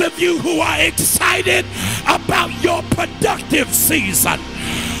those of you who are excited about your productive season,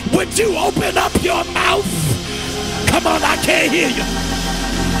 would you open up your mouth? Come on, I can't hear you.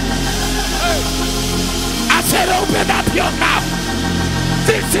 I said open up your mouth.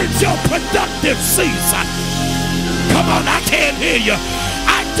 This is your productive season. Come on, I can't hear you.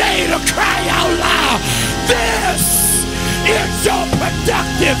 I dare you to cry out loud. This is your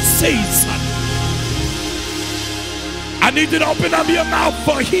productive season. I need you to open up your mouth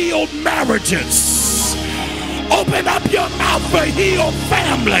for healed marriages. Open up your mouth for healed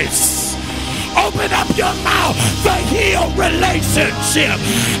families. Open up your mouth for healed relationship.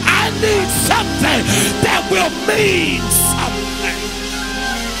 I need something that will mean something.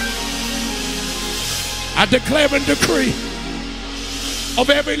 I declare and decree of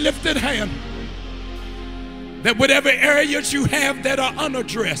every lifted hand that whatever areas you have that are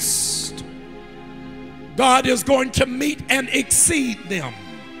unaddressed, God is going to meet and exceed them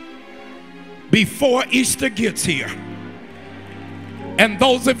before Easter gets here. And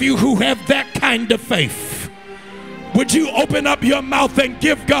those of you who have that kind of faith, would you open up your mouth and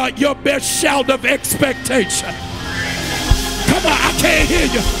give God your best shout of expectation? Come on, I can't hear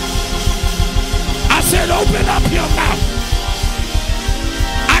you. I said open up your mouth.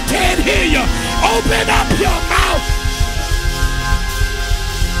 I can't hear you. Open up your mouth.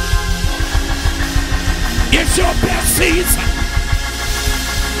 It's your best season.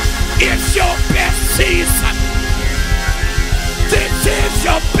 It's your best season. This is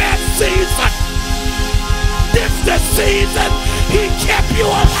your best season. This is the season he kept you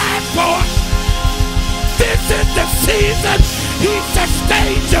alive for. This is the season he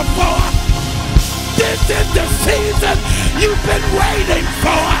sustained you for. This is the season you've been waiting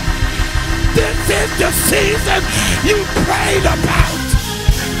for. This is the season you prayed about.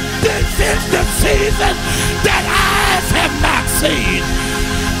 This is the season that eyes have not seen.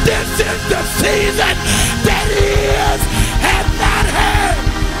 This is the season that ears have not heard.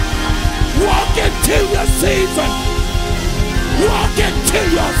 Walk into your season. Walk into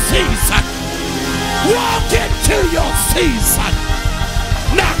your season. Walk into your season.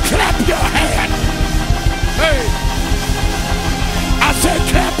 Now clap your hand. Hey. I said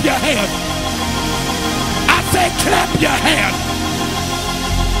clap your hand. I said clap your hand.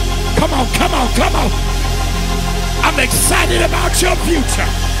 Come on, come on, come on. I'm excited about your future.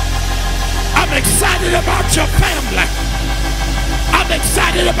 I'm excited about your family. I'm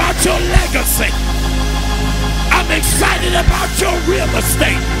excited about your legacy. I'm excited about your real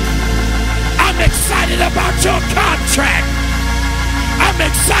estate. I'm excited about your contract. I'm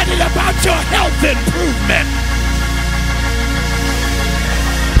excited about your health improvement.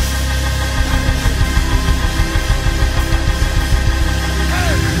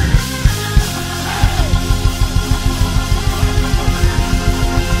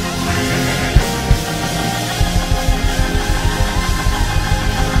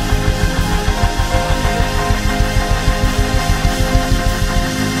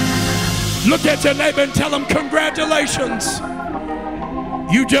 Look at your neighbor and tell him, congratulations.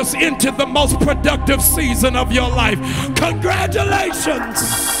 You just entered the most productive season of your life. Congratulations.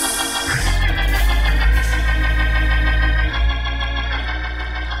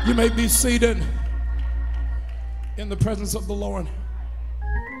 You may be seated in the presence of the Lord.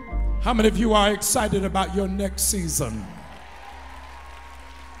 How many of you are excited about your next season?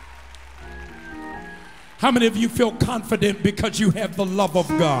 How many of you feel confident because you have the love of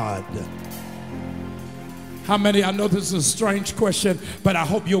God? How many, I know this is a strange question, but I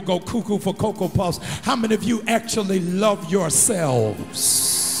hope you'll go cuckoo for Cocoa Puffs. How many of you actually love yourselves?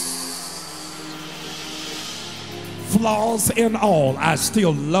 Flaws and all, I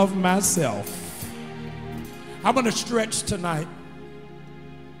still love myself. I'm going to stretch tonight.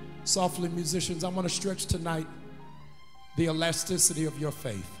 Softly, musicians, I'm going to stretch tonight the elasticity of your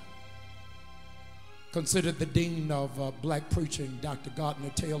faith. Considered the dean of black preaching, Dr.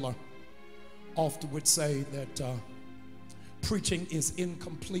 Gardner Taylor, often would say that preaching is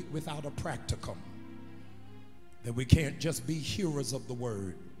incomplete without a practicum. That we can't just be hearers of the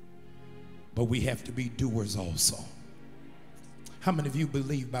word, but we have to be doers also. How many of you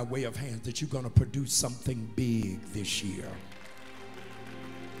believe by way of hands that you're going to produce something big this year?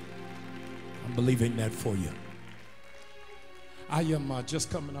 I'm believing that for you. I am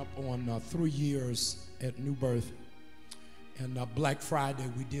just coming up on 3 years at New Birth. And Black Friday,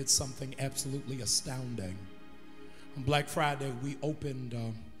 we did something absolutely astounding. On Black Friday, we opened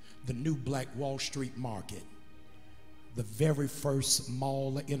the new Black Wall Street Market, the very first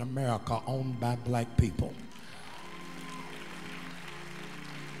mall in America owned by black people.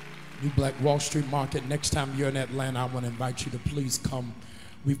 New Black Wall Street Market. Next time you're in Atlanta, I want to invite you to please come.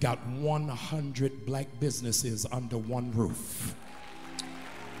 We've got 100 black businesses under one roof.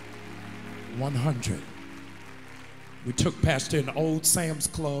 100. We took past an old Sam's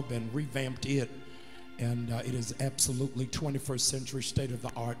Club and revamped it, and it is absolutely 21st century state of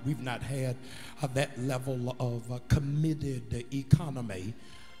the art. We've not had that level of committed economy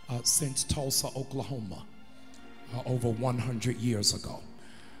since Tulsa, Oklahoma, over 100 years ago.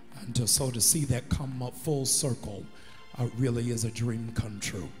 And so to see that come up full circle really is a dream come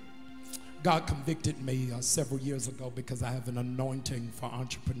true. God convicted me several years ago because I have an anointing for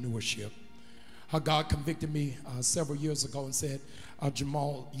entrepreneurship. God convicted me several years ago and said,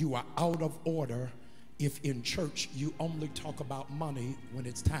 Jamal, you are out of order if in church you only talk about money when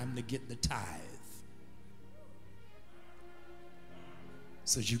it's time to get the tithe.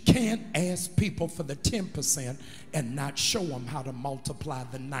 Says you can't ask people for the 10% and not show them how to multiply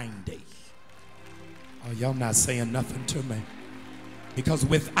the 90. Oh, y'all not saying nothing to me. Because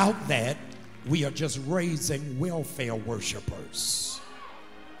without that, we are just raising welfare worshipers.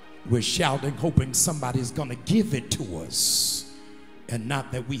 We're shouting, hoping somebody's going to give it to us, and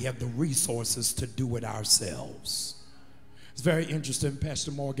not that we have the resources to do it ourselves. It's very interesting,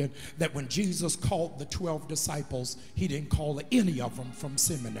 Pastor Morgan, that when Jesus called the 12 disciples, he didn't call any of them from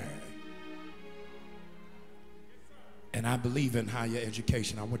seminary. And I believe in higher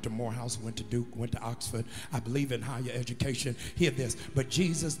education. I went to Morehouse, went to Duke, went to Oxford. I believe in higher education. Hear this. But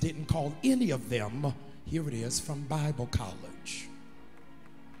Jesus didn't call any of them, here it is, from Bible college.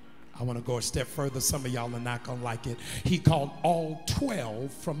 I want to go a step further. Some of y'all are not going to like it. He called all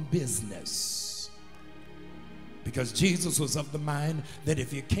 12 from business. Because Jesus was of the mind that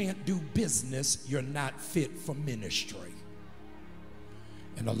if you can't do business, you're not fit for ministry.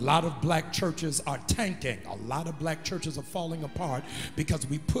 And a lot of black churches are tanking. A lot of black churches are falling apart because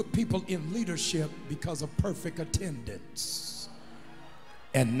we put people in leadership because of perfect attendance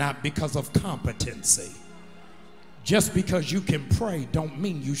and not because of competency. Just because you can pray don't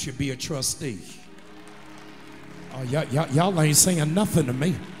mean you should be a trustee. Oh, y'all ain't saying nothing to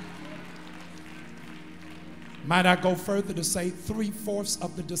me. Might I go further to say 3/4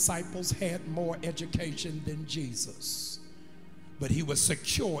 of the disciples had more education than Jesus, but he was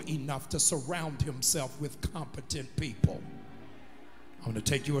secure enough to surround himself with competent people. I'm going to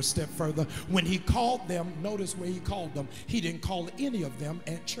take you a step further. When he called them, notice where he called them. He didn't call any of them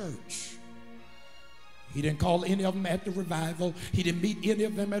at church. He didn't call any of them at the revival. He didn't meet any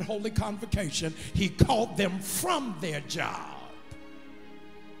of them at Holy Convocation. He called them from their job.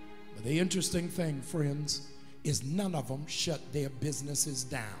 But the interesting thing, friends, is none of them shut their businesses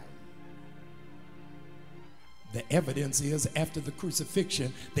down. The evidence is after the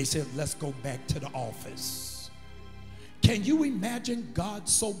crucifixion, they said, let's go back to the office. Can you imagine God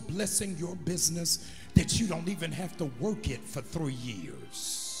so blessing your business that you don't even have to work it for 3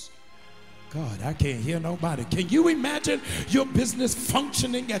 years? God, I can't hear nobody. Can you imagine your business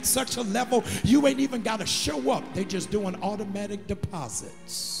functioning at such a level you ain't even got to show up? They're just doing automatic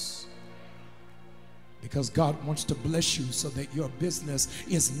deposits. Because God wants to bless you so that your business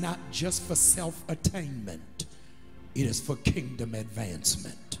is not just for self-attainment. It is for kingdom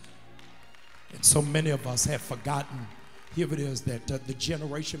advancement. And so many of us have forgotten. Here it is that the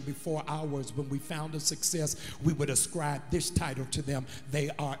generation before ours, when we found a success, we would ascribe this title to them. They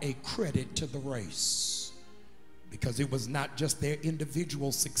are a credit to the race. Because it was not just their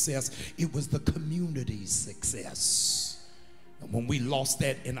individual success, it was the community's success. And when we lost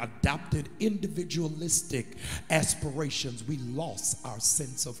that and adopted individualistic aspirations, we lost our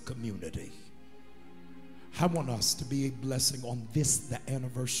sense of community. I want us to be a blessing on this, the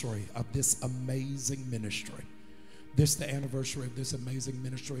anniversary of this amazing ministry. This, the anniversary of this amazing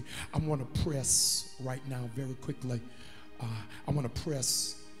ministry. I want to press right now very quickly. I want to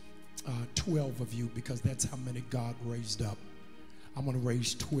press 12 of you because that's how many God raised up. I want to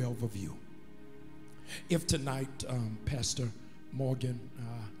raise 12 of you. If tonight, Pastor Morgan,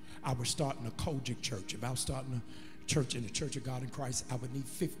 I was starting a Kojic church. If I was starting a church in the Church of God in Christ, I would need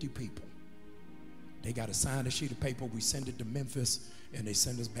 50 people. They got to sign a sheet of paper. We send it to Memphis, and they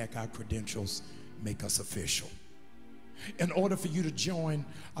send us back our credentials, make us official. In order for you to join,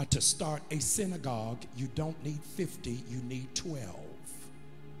 to start a synagogue, you don't need 50, you need 12.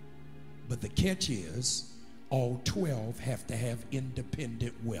 But the catch is, all 12 have to have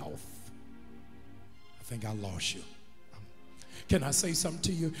independent wealth. I think I lost you. Can I say something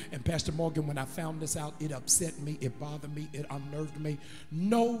to you? And Pastor Morgan, when I found this out, it upset me, it bothered me, it unnerved me.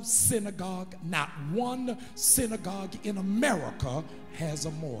 No synagogue, not one synagogue in America has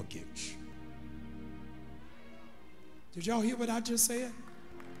a mortgage. Did y'all hear what I just said?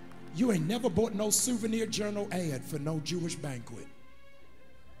 You ain't never bought no souvenir journal ad for no Jewish banquet.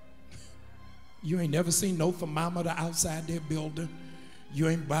 You ain't never seen no thermometer outside their building. You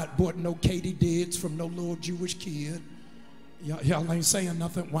ain't bought no katydids from no little Jewish kid. Y'all ain't saying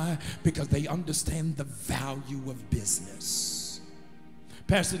nothing. Why? Because they understand the value of business.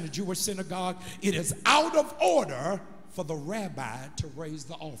 Pastor, in the Jewish synagogue, it is out of order for the rabbi to raise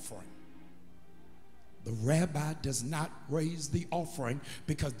the offering. The rabbi does not raise the offering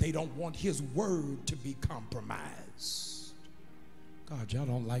because they don't want his word to be compromised. God, y'all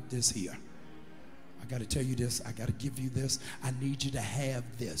don't like this here. I got to tell you this. I got to give you this. I need you to have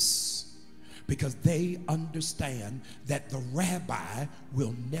this. Because they understand that the rabbi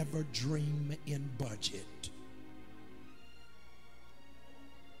will never dream in budget.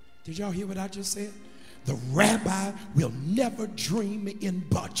 Did y'all hear what I just said? The rabbi will never dream in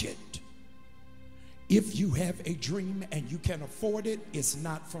budget. If you have a dream and you can afford it, it's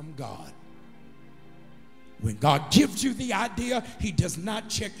not from God. When God gives you the idea, he does not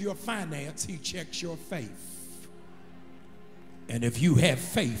check your finance, he checks your faith. And if you have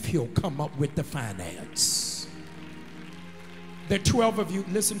faith, he'll come up with the finance. There are 12 of you,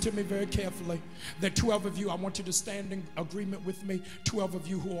 listen to me very carefully. There are 12 of you, I want you to stand in agreement with me. 12 of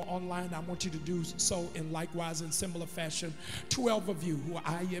you who are online, I want you to do so in likewise in similar fashion. 12 of you who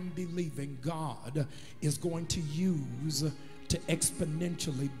I am believing God is going to use to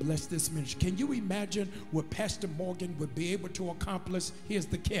exponentially bless this ministry. Can you imagine what Pastor Morgan would be able to accomplish? Here's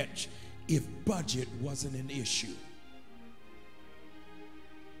the catch. If budget wasn't an issue.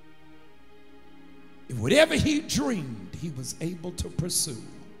 If whatever he dreamed he was able to pursue,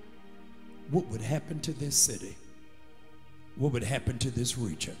 what would happen to this city? What would happen to this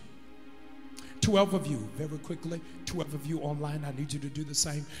region? 12 of you, very quickly, 12 of you online, I need you to do the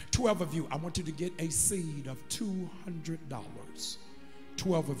same. 12 of you, I want you to get a seed of $200.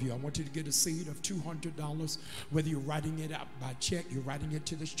 12 of you, I want you to get a seed of $200. Whether you're writing it out by check, you're writing it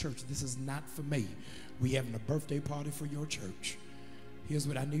to this church. This is not for me. We're having a birthday party for your church. Here's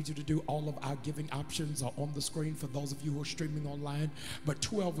what I need you to do. All of our giving options are on the screen for those of you who are streaming online. But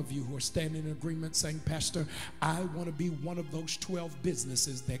 12 of you who are standing in agreement saying, Pastor, I want to be one of those 12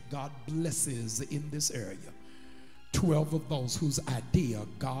 businesses that God blesses in this area. 12 of those whose idea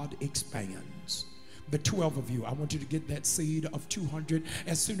God expands. The 12 of you, I want you to get that seed of 200.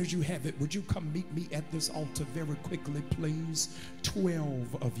 As soon as you have it, would you come meet me at this altar very quickly, please?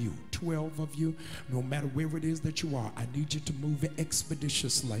 12 of you, 12 of you, no matter where it is that you are, I need you to move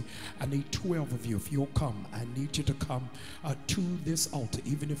expeditiously. I need 12 of you. If you'll come, I need you to come to this altar.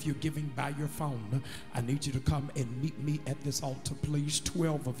 Even if you're giving by your phone, I need you to come and meet me at this altar, please.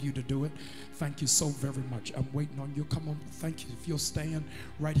 12 of you to do it. Thank you so very much. I'm waiting on you. Come on. Thank you. If you'll stand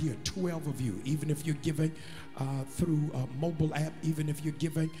right here, 12 of you, even if you're giving through mobile app, even if you're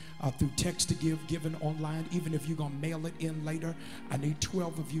giving through text to give, giving online, even if you're going to mail it in later, I need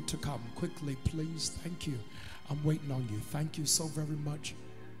 12 of you to come quickly, please. Thank you. I'm waiting on you. Thank you so very much.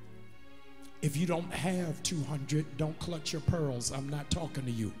 If you don't have 200, don't clutch your pearls. I'm not talking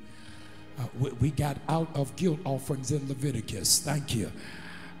to you. We got out of guilt offerings in Leviticus. Thank you.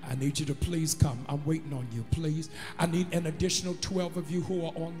 I need you to please come. I'm waiting on you, please. I need an additional 12 of you who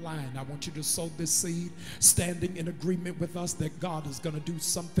are online. I want you to sow this seed, standing in agreement with us that God is going to do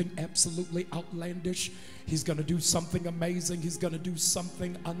something absolutely outlandish. He's going to do something amazing. He's going to do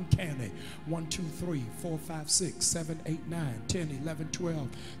something uncanny. 1, 2, 3, 4, 5, 6, 7, 8, 9, 10, 11, 12,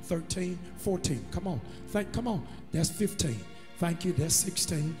 13, 14. Come on. Come on. That's 15. Thank you. That's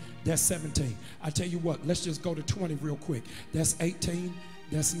 16. That's 17. I tell you what, let's just go to 20 real quick. That's 18.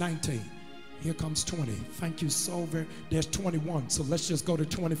 That's 19. Here comes 20. Thank you so very much. There's 21. So let's just go to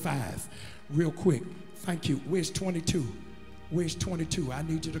 25 real quick. Thank you. Where's 22? Where's 22? I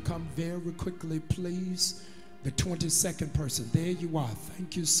need you to come very quickly, please. The 22nd person. There you are.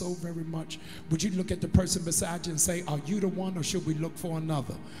 Thank you so very much. Would you look at the person beside you and say, are you the one or should we look for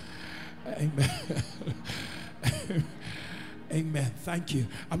another? Amen. Amen. Thank you.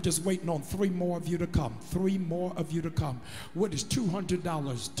 I'm just waiting on 3 more of you to come. 3 more of you to come. What is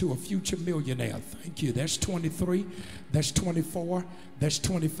 $200 to a future millionaire? Thank you. That's 23. That's 24. That's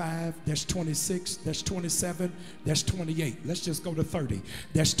 25. That's 26. That's 27. That's 28. Let's just go to 30.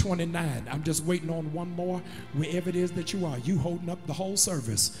 That's 29. I'm just waiting on 1 more. Wherever it is that you are, you holding up the whole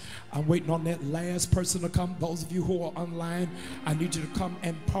service. I'm waiting on that last person to come. Those of you who are online, I need you to come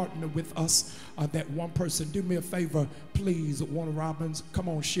and partner with us. That one person, do me a favor, please, Warner Robbins, come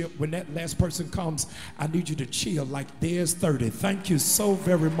on, Ship. When that last person comes, I need you to chill like there's 30. Thank you so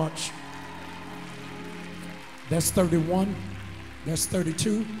very much. That's 31. That's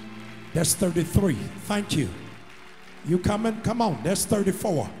 32. That's 33. Thank you. You coming? Come on. That's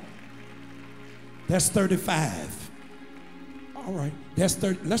 34. That's 35. All right. That's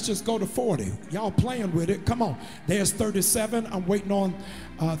 30. Let's just go to 40. Y'all playing with it. Come on. There's 37. I'm waiting on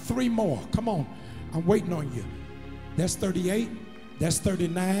 3 more. Come on. I'm waiting on you. That's 38. That's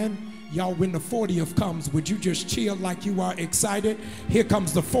 39. Y'all, when the 40th comes, would you just chill like you are excited? Here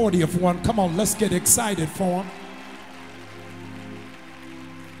comes the 40th one. Come on. Let's get excited for him.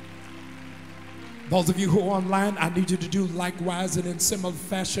 Those of you who are online, I need you to do likewise and in similar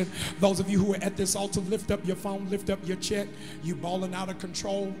fashion. Those of you who are at this altar, lift up your phone, lift up your check. You balling out of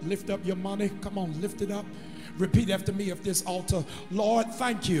control, lift up your money. Come on, lift it up. Repeat after me at this altar. Lord,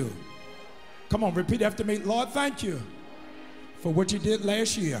 thank you. Come on, repeat after me. Lord, thank you for what you did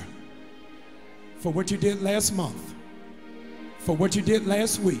last year, for what you did last month, for what you did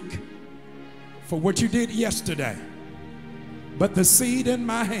last week, for what you did yesterday. But the seed in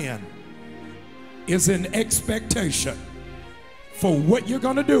my hand is in expectation for what you're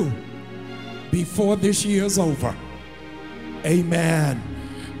going to do before this year's over. Amen.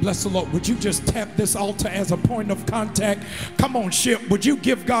 Bless the Lord. Would you just tap this altar as a point of contact? Come on, Ship. Would you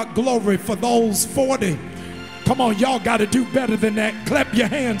give God glory for those 40? Come on, y'all got to do better than that. Clap your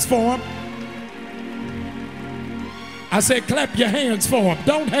hands for them. I said clap your hands for them.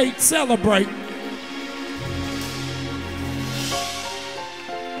 Don't hate, celebrate.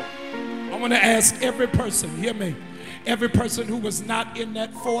 I want to ask every person, hear me, every person who was not in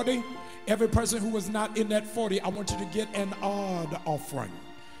that 40, every person who was not in that 40, I want you to get an odd offering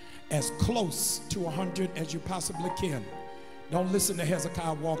as close to 100 as you possibly can. Don't listen to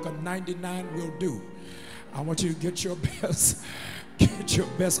Hezekiah Walker. 99 will do. I want you to get your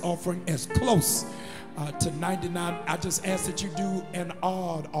best offering as close to 99. I just ask that you do an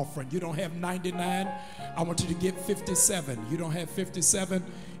odd offering. You don't have 99. I want you to get 57. You don't have 57.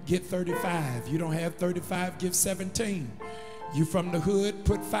 Get 35. You don't have 35, give 17. You from the hood,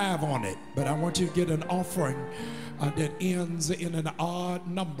 put 5 on it. But I want you to get an offering that ends in an odd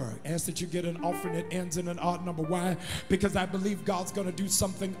number. Ask that you get an offering that ends in an odd number. Why? Because I believe God's going to do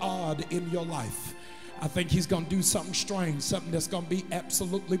something odd in your life. I think he's going to do something strange, something that's going to be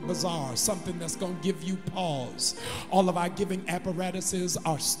absolutely bizarre, something that's going to give you pause. All of our giving apparatuses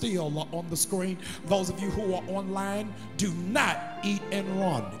are still on the screen. Those of you who are online, do not eat and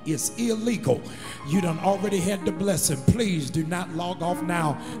run. It's illegal. You done already had the blessing. Please do not log off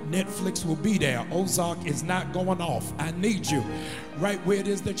now. Netflix will be there. Ozark is not going off. I need you right where it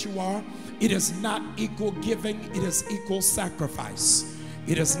is that you are. It is not equal giving. It is equal sacrifice.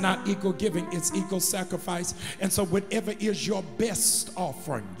 It is not equal giving, it's equal sacrifice. And so whatever is your best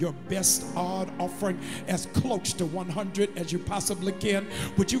offering, your best odd offering, as close to 100 as you possibly can,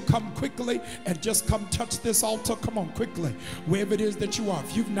 would you come quickly and just come touch this altar? Come on, quickly, wherever it is that you are.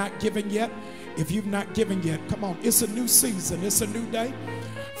 If you've not given yet, come on. It's a new season, it's a new day.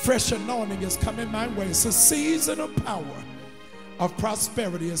 Fresh anointing is coming my way. It's a season of power, of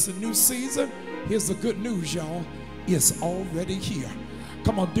prosperity. It's a new season. Here's the good news, y'all. It's already here.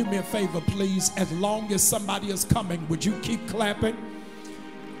 Come on, do me a favor, please. As long as somebody is coming, would you keep clapping?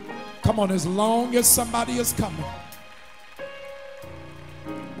 Come on, as long as somebody is coming,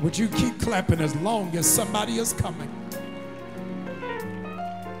 would you keep clapping as long as somebody is coming?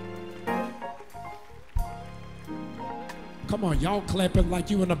 Come on, y'all clapping like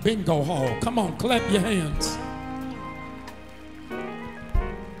you in a bingo hall. Come on, clap your hands.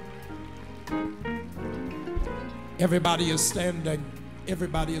 Everybody is standing.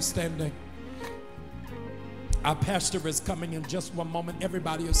 Everybody is standing. Our pastor is coming in just one moment.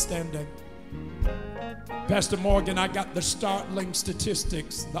 Everybody is standing. Pastor Morgan, I got the startling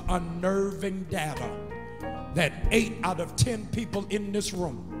statistics, the unnerving data that 8 out of 10 people in this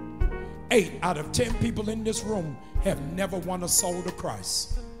room, 8 out of 10 people in this room have never won a soul to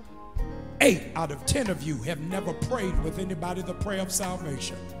Christ. 8 out of 10 of you have never prayed with anybody the prayer of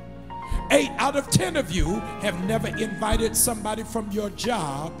salvation. 8 out of 10 of you have never invited somebody from your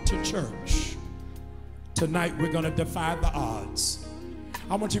job to church. Tonight we're going to defy the odds.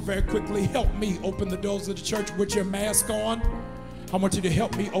 I want you very quickly help me open the doors of the church with your mask on. I want you to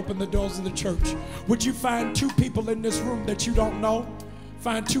help me open the doors of the church. Would you find 2 people in this room that you don't know?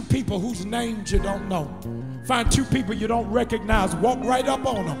 Find 2 people whose names you don't know. Find 2 people you don't recognize. Walk right up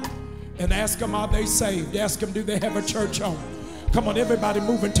on them and ask them, are they saved? Ask them, do they have a church home? Come on, everybody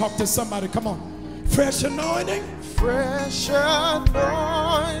move and talk to somebody. Come on. Fresh anointing. Fresh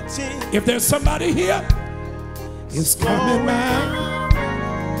anointing. If there's somebody here, it's coming back.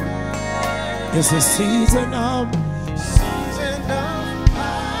 It's a season of power.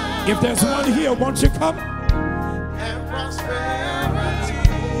 If there's one here, won't you come? And prosperity.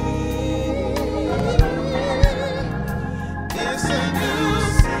 It's a new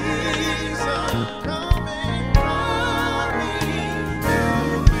season coming.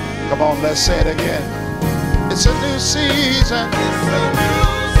 Come on, let's say it again. It's a new season. It's a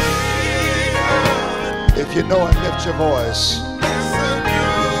new season. If you know it, lift your voice. It's a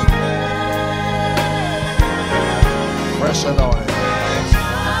new day. Fresh anointing.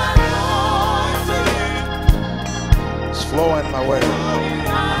 It's flowing my way.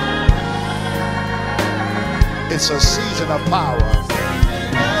 It's a season of power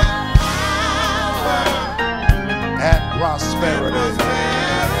and prosperity.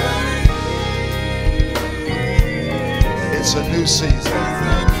 It's a new season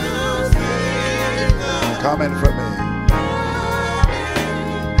coming for me.